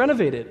 And we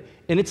renovated,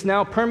 and it's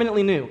now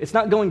permanently new. It's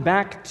not going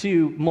back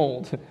to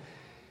mold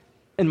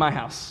in my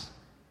house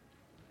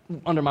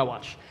under my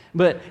watch.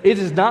 But it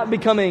is not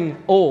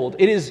becoming old.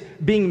 It is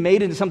being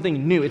made into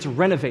something new. It's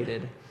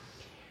renovated.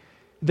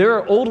 There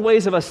are old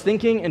ways of us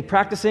thinking and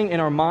practicing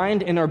in our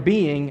mind and our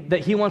being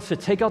that he wants to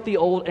take out the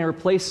old and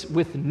replace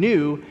with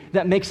new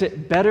that makes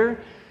it better.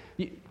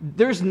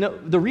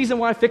 The reason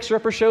why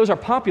fixer-upper shows are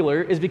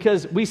popular is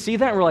because we see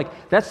that and we're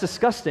like, that's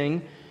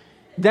disgusting.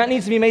 That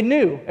needs to be made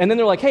new. And then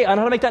they're like, hey, I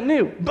know how to make that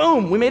new.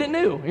 Boom, we made it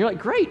new. And you're like,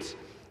 great.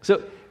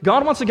 So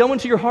God wants to go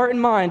into your heart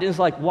and mind and is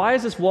like, why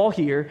is this wall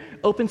here?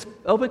 Open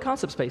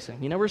concept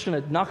spacing. We're just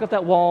going to knock out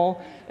that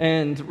wall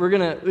and we're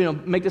going to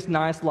make this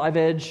nice live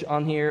edge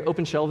on here,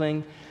 open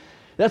shelving.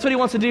 That's what he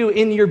wants to do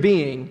in your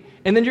being.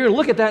 And then you're going to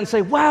look at that and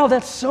say, wow,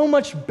 that's so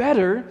much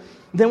better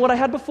than what I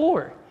had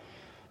before.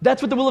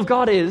 That's what the will of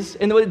God is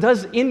and what it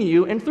does in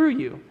you and through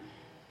you.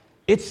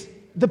 It's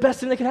the best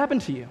thing that can happen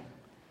to you.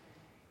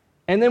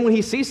 And then when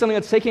he sees something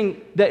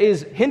that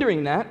is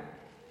hindering that,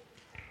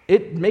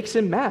 it makes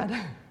him mad.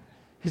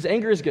 His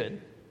anger is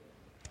good.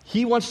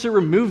 He wants to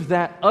remove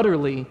that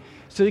utterly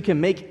so he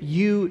can make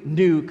you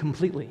new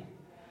completely.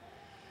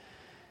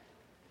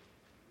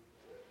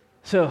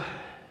 So,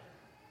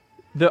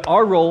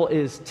 our role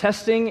is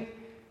testing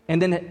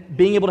and then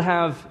being able to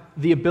have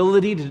the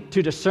ability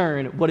to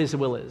discern what his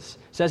will is.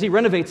 So as he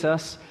renovates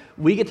us,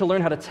 we get to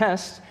learn how to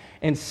test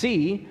and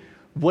see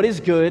what is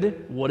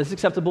good, what is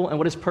acceptable, and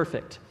what is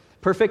perfect.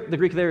 Perfect, the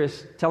Greek there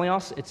is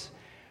teleos.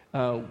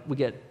 We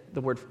get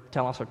the word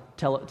telos or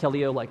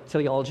teleo, like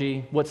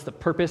teleology. What's the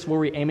purpose? What are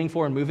we aiming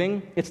for and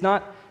moving? It's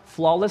not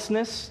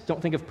flawlessness.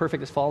 Don't think of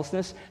perfect as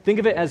flawlessness. Think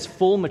of it as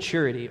full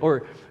maturity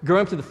or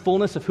growing up to the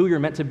fullness of who you're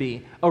meant to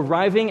be.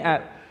 Arriving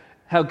at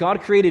how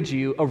God created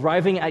you,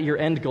 arriving at your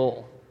end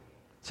goal.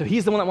 So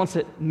he's the one that wants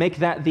to make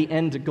that the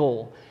end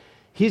goal.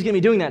 He's going to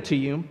be doing that to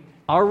you.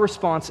 Our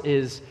response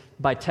is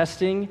by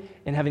testing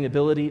and having the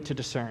ability to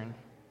discern.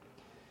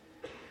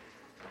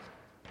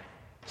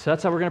 So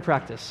that's how we're going to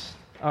practice.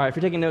 All right, if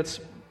you're taking notes,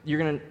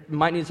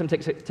 might need to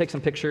take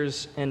some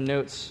pictures and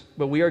notes,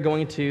 but we are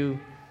going to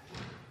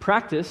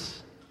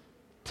practice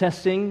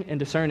testing and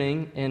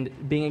discerning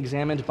and being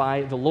examined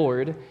by the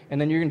Lord, and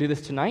then you're going to do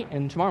this tonight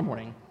and tomorrow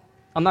morning.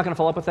 I'm not going to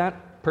follow up with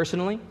that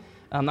personally.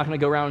 I'm not going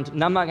to go around,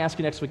 and I'm not going to ask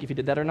you next week if you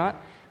did that or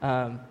not,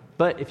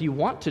 but if you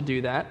want to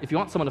do that, if you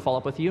want someone to follow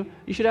up with you,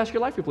 you should ask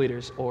your life group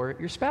leaders or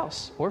your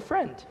spouse or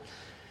friend.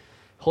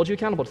 Hold you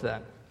accountable to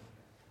that.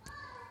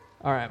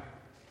 All right.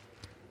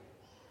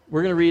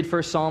 We're going to read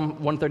first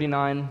Psalm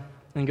 139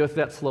 and go through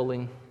that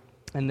slowly,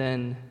 and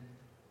then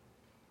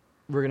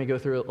we're going to go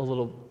through a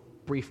little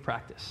brief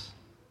practice.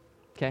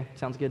 Okay?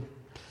 Sounds good?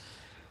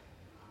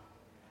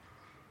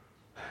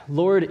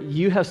 Lord,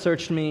 you have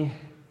searched me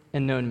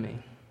and known me.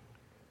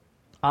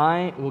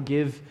 I will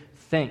give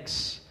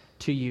thanks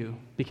to you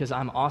because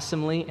I'm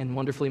awesomely and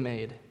wonderfully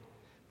made.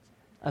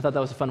 I thought that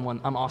was a fun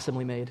one. I'm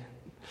awesomely made.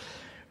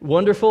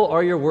 Wonderful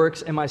are your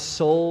works, and my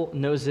soul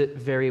knows it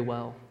very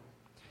well.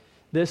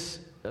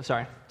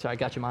 Sorry, I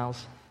got you,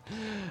 Miles.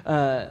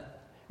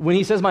 When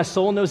he says my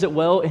soul knows it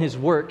well in his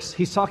works,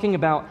 he's talking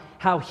about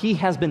how he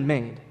has been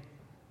made.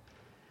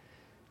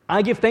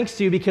 I give thanks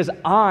to you because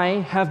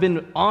I have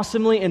been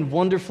awesomely and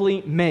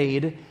wonderfully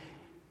made.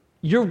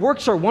 Your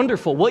works are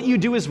wonderful. What you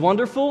do is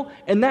wonderful,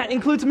 and that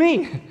includes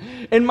me.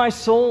 And my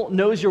soul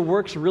knows your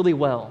works really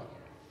well.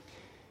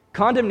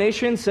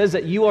 Condemnation says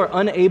that you are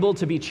unable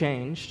to be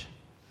changed.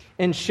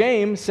 And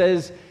shame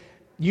says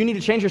you need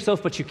to change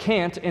yourself, but you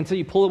can't until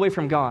you pull away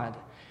from God.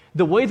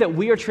 The way that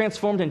we are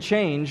transformed and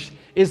changed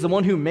is the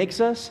one who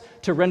makes us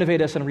to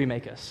renovate us and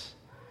remake us.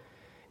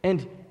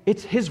 And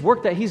it's his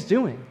work that he's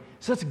doing.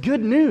 So that's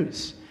good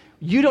news.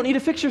 You don't need to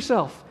fix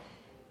yourself.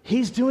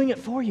 He's doing it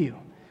for you.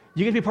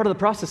 You get to be part of the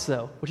process,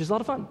 though, which is a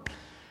lot of fun.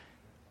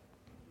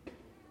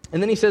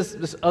 And then he says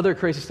this other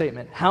crazy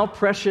statement. How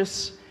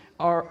precious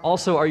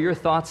are your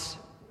thoughts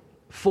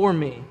for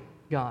me,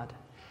 God?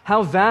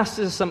 How vast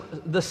is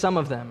the sum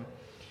of them?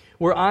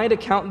 Were I to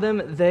count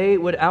them, they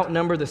would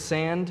outnumber the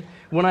sand.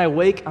 When I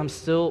awake, I'm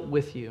still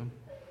with you.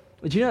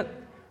 Do you know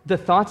the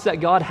thoughts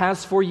that God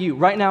has for you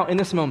right now in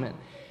this moment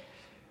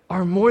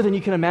are more than you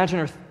can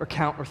imagine or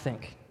count or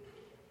think?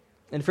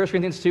 In 1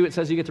 Corinthians 2, it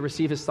says you get to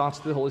receive his thoughts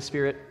through the Holy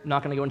Spirit. I'm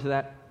not going to go into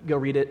that. Go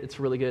read it. It's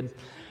really good.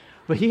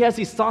 But he has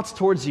these thoughts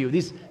towards you,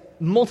 these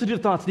multitude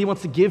of thoughts that he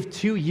wants to give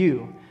to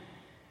you.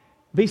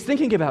 But he's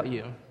thinking about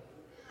you.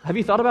 Have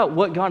you thought about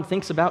what God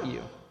thinks about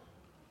you?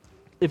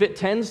 If it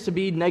tends to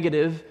be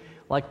negative,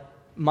 like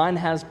mine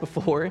has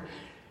before,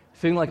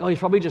 feeling like, oh, he's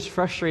probably just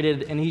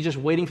frustrated and he's just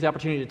waiting for the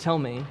opportunity to tell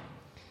me,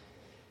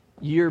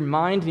 your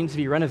mind needs to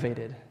be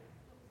renovated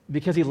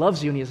because he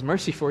loves you and he has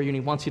mercy for you and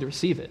he wants you to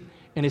receive it.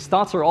 And his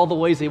thoughts are all the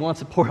ways he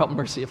wants to pour out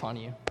mercy upon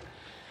you.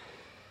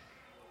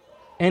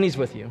 And he's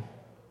with you.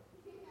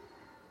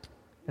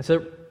 And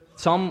so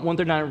Psalm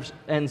 139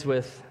 ends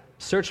with,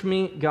 search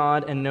me,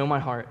 God, and know my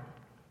heart.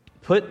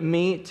 Put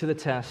me to the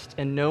test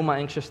and know my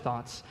anxious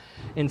thoughts,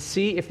 and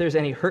see if there's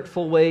any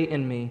hurtful way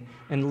in me,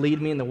 and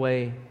lead me in the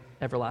way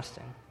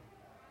everlasting.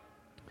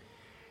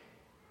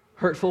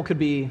 Hurtful could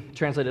be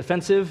translated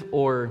offensive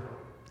or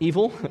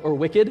evil or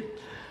wicked.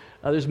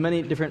 There's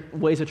many different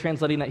ways of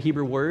translating that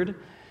Hebrew word.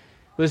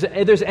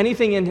 If there's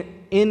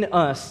anything in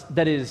us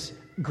that is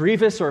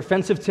grievous or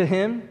offensive to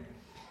him,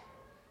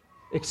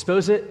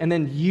 expose it, and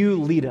then you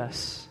lead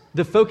us.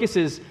 The focus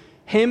is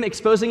him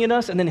exposing in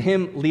us and then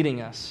him leading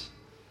us.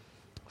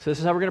 So this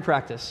is how we're going to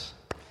practice.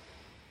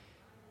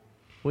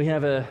 We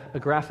have a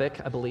graphic,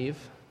 I believe.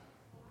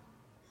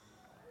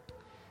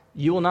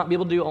 You will not be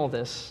able to do all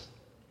this,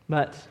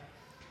 but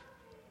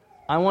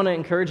I want to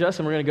encourage us,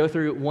 and we're going to go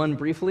through one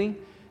briefly,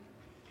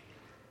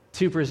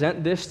 to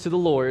present this to the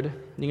Lord.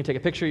 You can take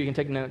a picture, you can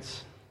take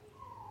notes.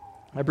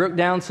 I broke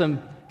down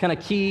some kind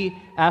of key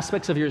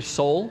aspects of your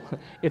soul.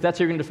 If that's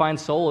how you're going to define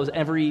soul, is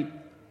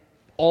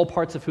all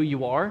parts of who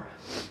you are.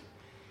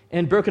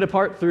 And broke it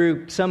apart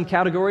through some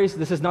categories.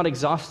 This is not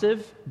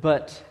exhaustive,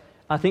 but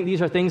I think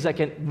these are things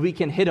that we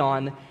can hit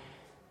on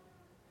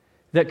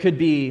that could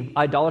be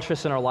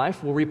idolatrous in our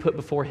life, where we put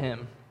before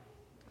Him.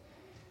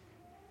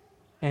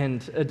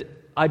 And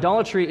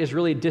idolatry is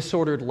really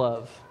disordered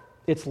love.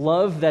 It's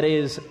love that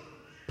is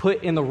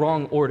put in the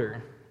wrong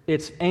order.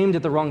 It's aimed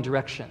at the wrong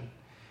direction.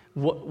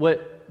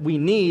 What we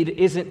need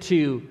isn't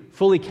to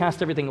fully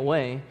cast everything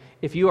away.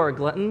 If you are a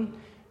glutton,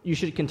 you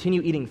should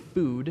continue eating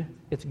food.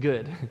 It's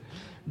good.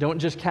 Don't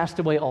just cast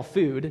away all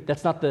food.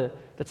 That's not the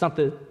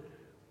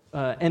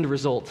end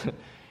result.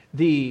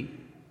 The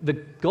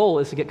goal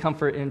is to get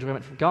comfort and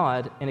enjoyment from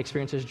God and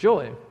experience His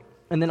joy,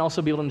 and then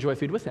also be able to enjoy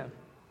food with Him,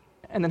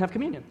 and then have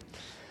communion.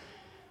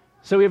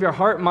 So we have your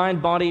heart,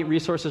 mind, body,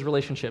 resources,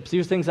 relationships.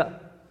 These are things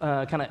that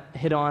kind of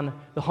hit on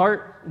the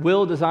heart,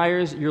 will,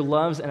 desires, your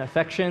loves and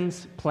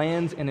affections,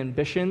 plans and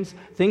ambitions,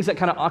 things that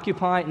kind of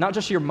occupy not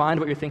just your mind,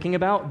 what you're thinking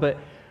about, but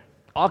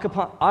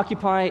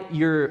occupy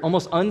your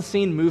almost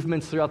unseen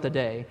movements throughout the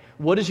day.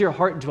 What is your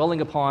heart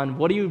dwelling upon?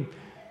 What are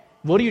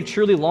you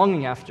truly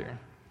longing after?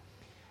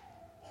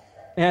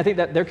 And I think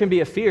that there can be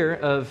a fear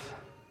of,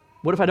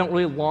 what if I don't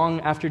really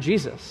long after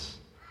Jesus?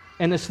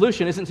 And the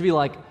solution isn't to be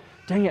like,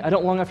 dang it, I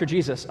don't long after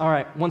Jesus. All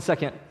right, one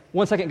second,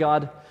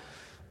 God.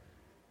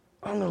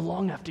 I'm going to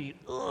long after you.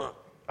 Ugh.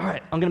 All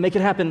right, I'm going to make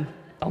it happen.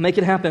 I'll make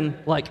it happen.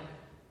 Like,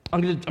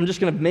 I'm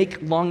just going to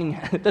make longing.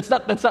 That's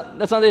not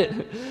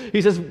it.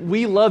 He says,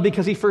 we love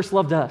because He first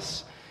loved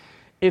us.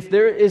 If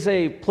there is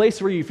a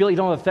place where you feel like you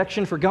don't have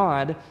affection for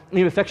God, and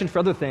you have affection for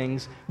other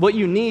things, what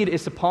you need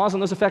is to pause on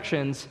those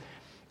affections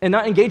and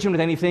not engage Him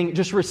with anything.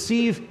 Just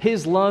receive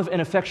His love and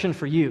affection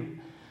for you.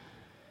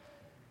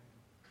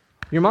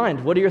 Your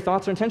mind, what are your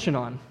thoughts or intention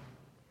on?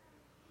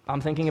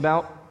 I'm thinking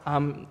about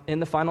in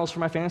the finals for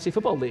my fantasy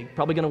football league.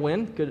 Probably going to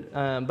win, good,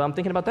 but I'm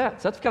thinking about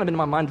that. So that's kind of been in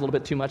my mind a little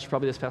bit too much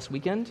probably this past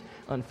weekend,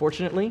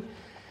 unfortunately.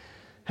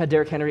 Had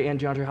Derrick Henry and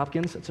DeAndre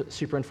Hopkins. That's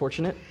super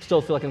unfortunate.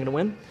 Still feel like I'm going to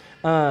win.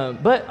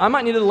 But I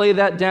might need to lay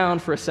that down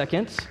for a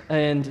second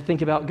and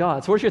think about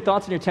God. So what's your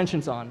thoughts and your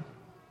intentions on?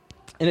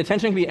 And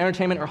attention can be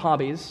entertainment or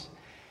hobbies.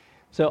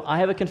 So I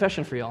have a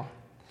confession for y'all.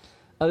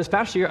 This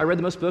past year, I read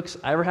the most books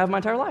I ever have in my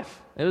entire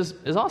life. It was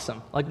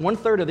awesome. Like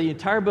 1/3 of the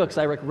entire books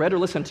I read or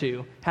listened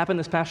to happened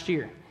this past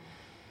year.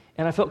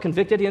 And I felt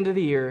convicted at the end of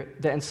the year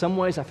that in some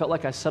ways I felt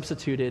like I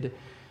substituted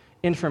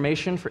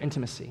information for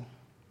intimacy.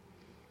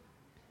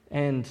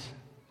 And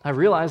I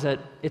realized that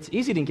it's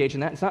easy to engage in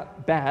that. It's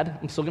not bad.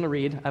 I'm still going to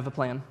read. I have a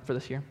plan for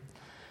this year.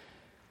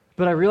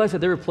 But I realized that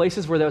there were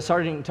places where they were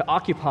starting to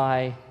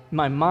occupy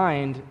my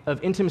mind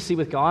of intimacy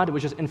with God,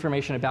 which is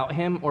information about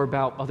Him or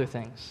about other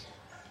things.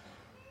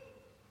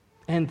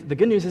 And the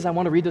good news is I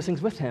want to read those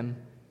things with Him,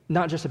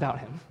 not just about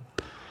Him.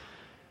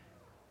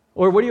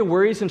 Or what are your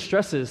worries and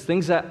stresses,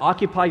 things that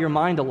occupy your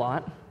mind a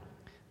lot?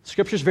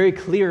 Scripture's very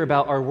clear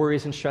about our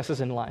worries and stresses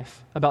in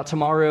life, about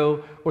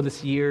tomorrow or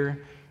this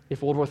year,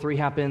 if World War III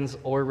happens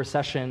or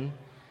recession.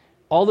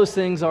 All those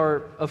things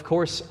are, of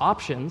course,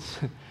 options.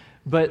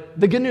 But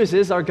the good news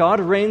is our God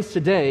reigns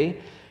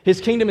today,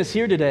 His kingdom is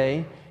here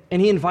today,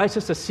 and He invites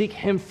us to seek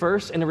Him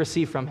first and to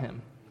receive from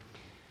Him.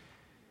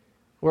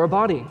 Or our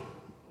body,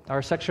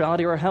 our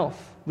sexuality, or our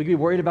health. We could be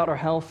worried about our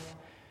health,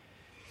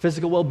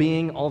 physical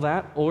well-being, all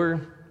that,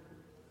 or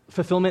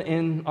fulfillment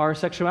in our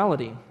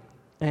sexuality.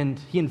 And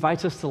He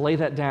invites us to lay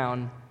that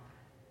down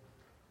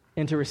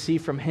and to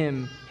receive from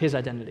Him His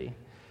identity.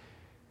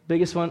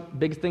 Big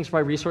things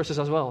probably resources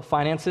as well.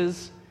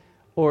 Finances,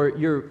 or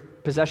your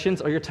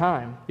possessions, or your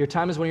time. Your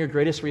time is one of your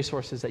greatest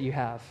resources that you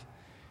have.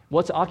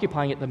 What's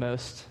occupying it the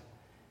most?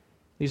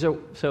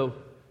 So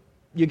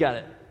you got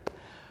it.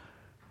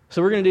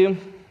 So we're going to do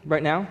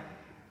right now,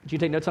 you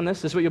take notes on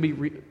this. This is what you'll be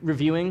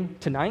reviewing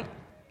tonight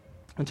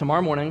and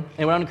tomorrow morning.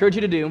 And what I encourage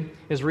you to do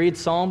is read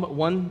Psalm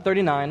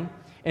 139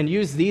 and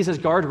use these as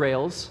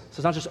guardrails. So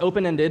it's not just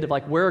open-ended,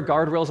 like where are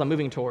guardrails I'm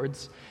moving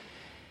towards.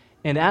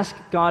 And ask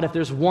God if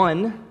there's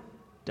one,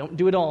 don't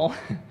do it all,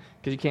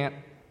 because you can't.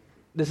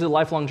 This is a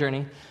lifelong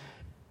journey.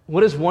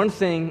 What is one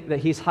thing that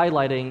He's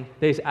highlighting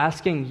that He's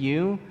asking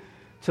you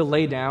to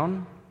lay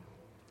down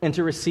and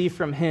to receive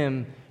from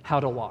Him how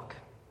to walk?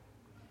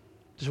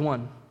 Just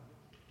one.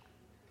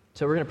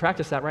 So we're going to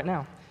practice that right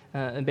now.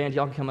 And band,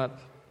 y'all can come up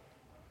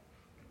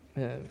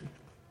and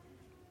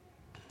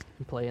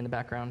play in the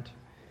background.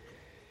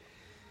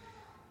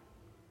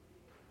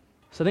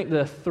 So I think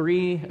the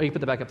three, you can put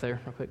the back up there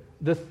real quick.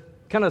 The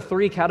kind of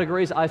three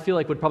categories I feel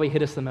like would probably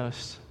hit us the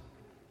most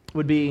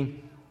would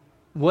be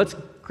what's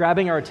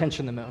grabbing our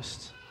attention the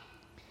most.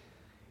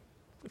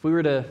 If we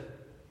were to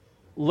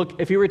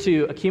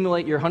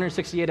accumulate your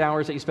 168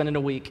 hours that you spend in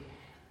a week,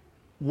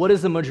 what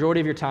is the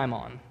majority of your time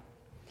on?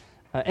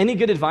 Any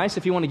good advice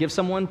if you want to give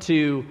someone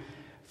to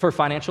for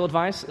financial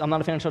advice. I'm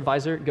not a financial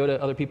advisor. Go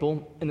to other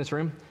people in this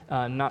room,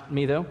 not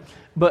me though.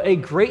 But a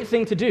great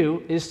thing to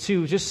do is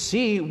to just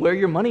see where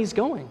your money's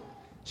going.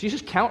 So you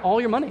just count all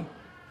your money.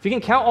 If you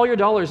can count all your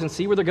dollars and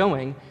see where they're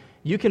going,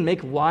 you can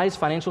make wise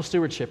financial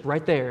stewardship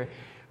right there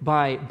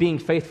by being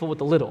faithful with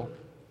the little.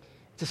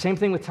 It's the same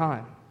thing with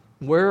time.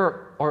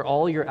 Where are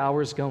all your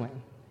hours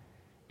going?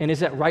 And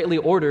is that rightly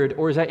ordered,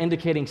 or is that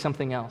indicating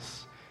something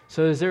else?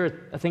 So is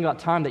there a thing about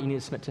time that you need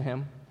to submit to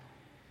Him?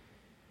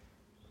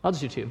 I'll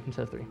just do 2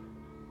 instead of 3.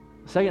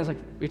 The second is like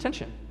your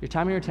attention, your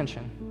time and your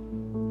attention.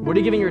 What are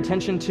you giving your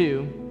attention to,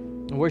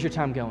 and where's your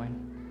time going?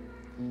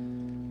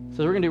 So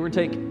what we're going to do, we're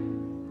going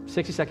to take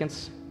 60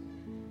 seconds,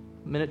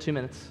 a minute, 2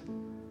 minutes.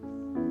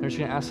 And we're just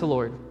going to ask the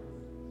Lord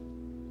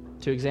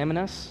to examine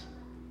us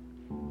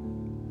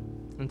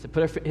and to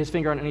put His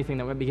finger on anything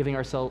that might be giving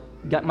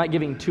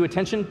too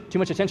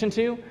much attention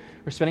to,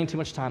 or spending too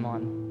much time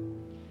on.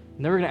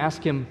 And then we're going to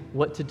ask Him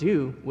what to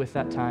do with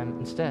that time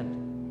instead.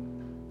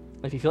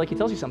 If you feel like He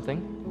tells you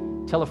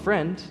something, tell a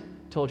friend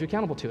to hold you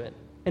accountable to it.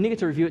 And you get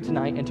to review it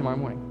tonight and tomorrow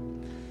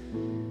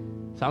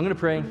morning. So I'm going to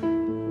pray,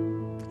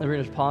 and we're going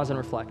to just pause and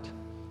reflect,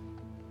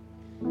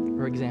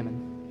 or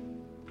examine.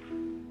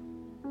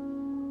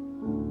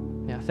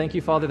 Yeah, thank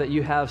you, Father, that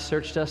you have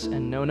searched us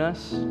and known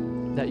us,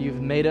 that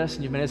you've made us,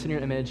 and you've made us in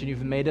your image, and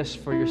you've made us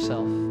for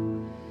yourself.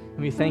 And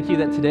we thank you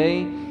that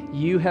today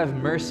you have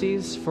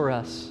mercies for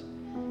us,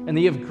 and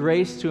that you have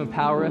grace to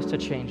empower us to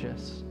change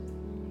us.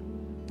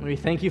 And we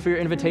thank you for your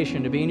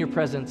invitation to be in your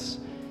presence,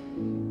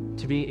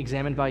 to be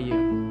examined by you.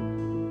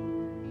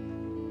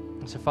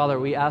 And so, Father,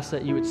 we ask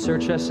that you would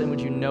search us, and would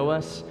you know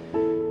us?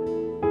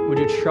 Would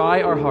you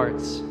try our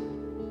hearts?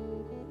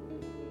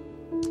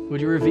 Would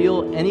you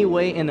reveal any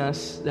way in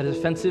us that is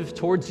offensive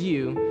towards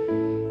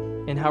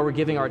you in how we're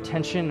giving our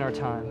attention and our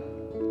time?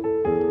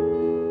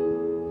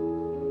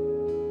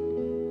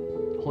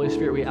 Holy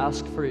Spirit, we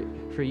ask for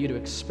you to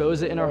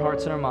expose it in our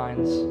hearts and our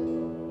minds,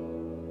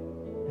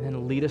 and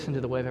then lead us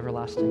into the way of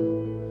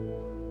everlasting.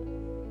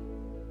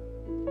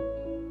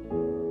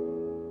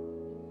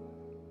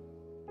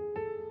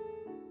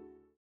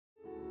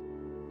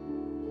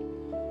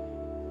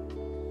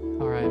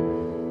 All right.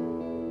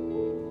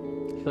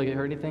 If you feel like you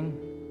heard anything,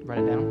 write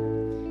it down.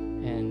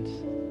 And I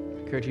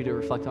encourage you to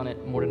reflect on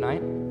it more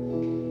tonight.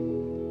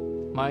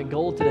 My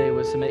goal today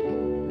was to make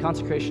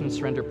consecration and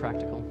surrender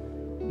practical.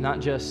 Not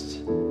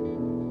just,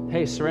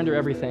 hey, surrender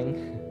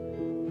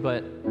everything,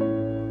 but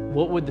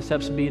what would the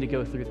steps be to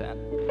go through that?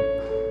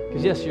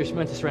 Because yes, you're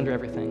meant to surrender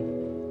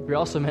everything. You're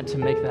also meant to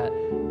make that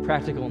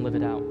practical and live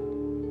it out.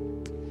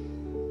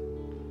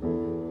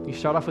 You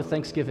start off with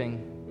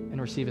thanksgiving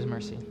and receive His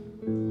mercy.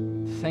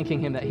 Thanking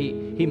Him that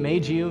He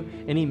made you,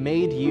 and He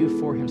made you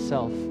for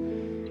Himself.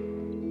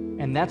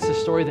 And that's the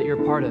story that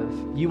you're part of.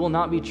 You will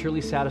not be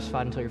truly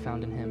satisfied until you're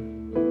found in Him.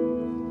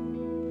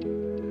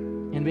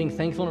 And being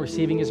thankful and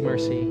receiving His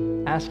mercy,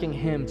 asking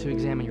Him to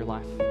examine your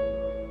life.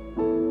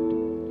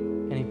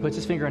 And He puts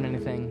His finger on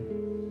anything,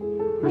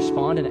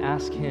 respond and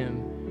ask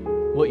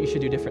Him what you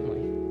should do differently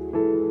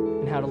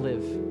and how to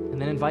live.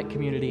 And then invite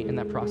community in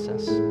that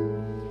process.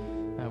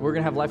 We're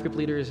going to have life group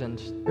leaders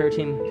and prayer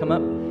team come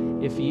up.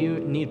 If you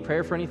need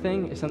prayer for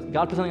anything, if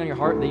God put something on your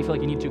heart that you feel like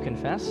you need to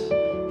confess,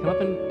 come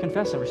up and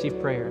confess and receive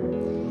prayer.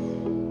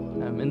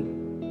 And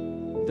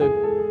the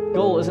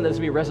goal isn't that this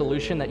to be a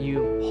resolution that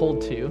you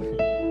hold to.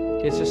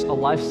 It's just a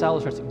lifestyle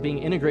that starts being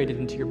integrated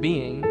into your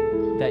being,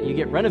 that you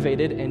get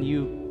renovated and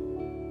you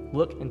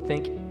look and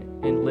think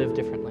and live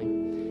differently.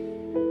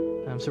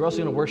 So we're also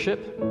going to worship.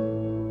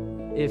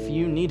 If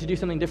you need to do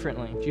something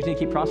differently, if you need to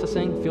keep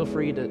processing, feel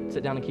free to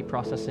sit down and keep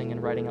processing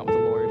and writing out with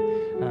the Lord.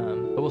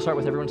 But we'll start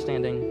with everyone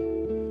standing.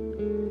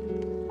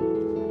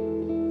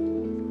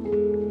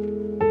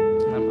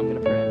 And I'm going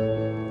to pray.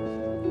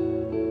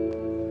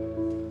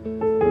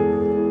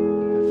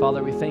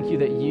 Father, we thank you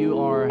that you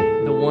are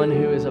the one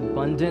who is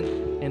abundant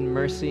in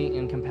mercy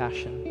and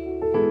compassion.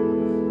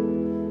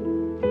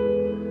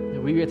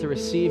 That we get to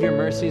receive your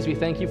mercies. We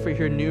thank you for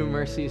your new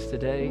mercies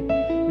today.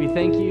 We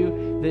thank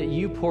you that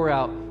you pour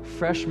out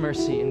fresh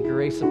mercy and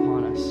grace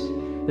upon us,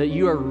 that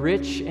you are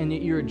rich and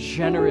that you are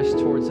generous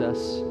towards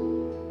us.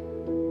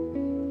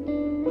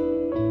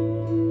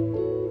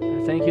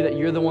 I thank you that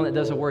you're the one that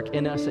does a work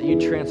in us, that you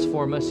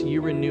transform us,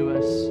 you renew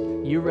us,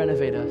 you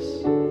renovate us.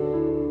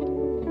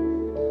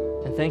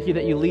 And thank you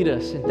that you lead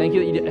us, and thank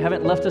you that you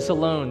haven't left us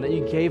alone, that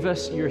you gave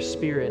us your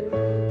Spirit,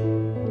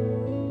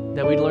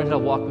 that we'd learn how to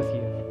walk with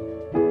you.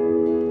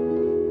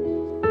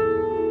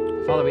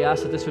 Father, we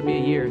ask that this would be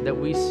a year that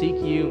we seek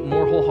you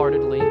more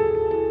wholeheartedly,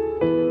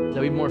 that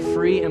we'd be more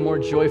free and more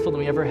joyful than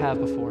we ever have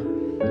before.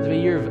 This would be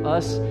a year of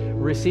us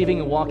receiving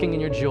and walking in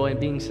your joy and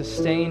being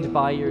sustained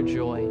by your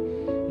joy.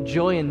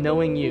 Joy in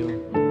knowing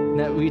you, and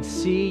that we'd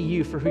see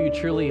you for who you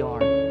truly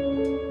are.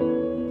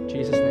 In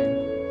Jesus' name.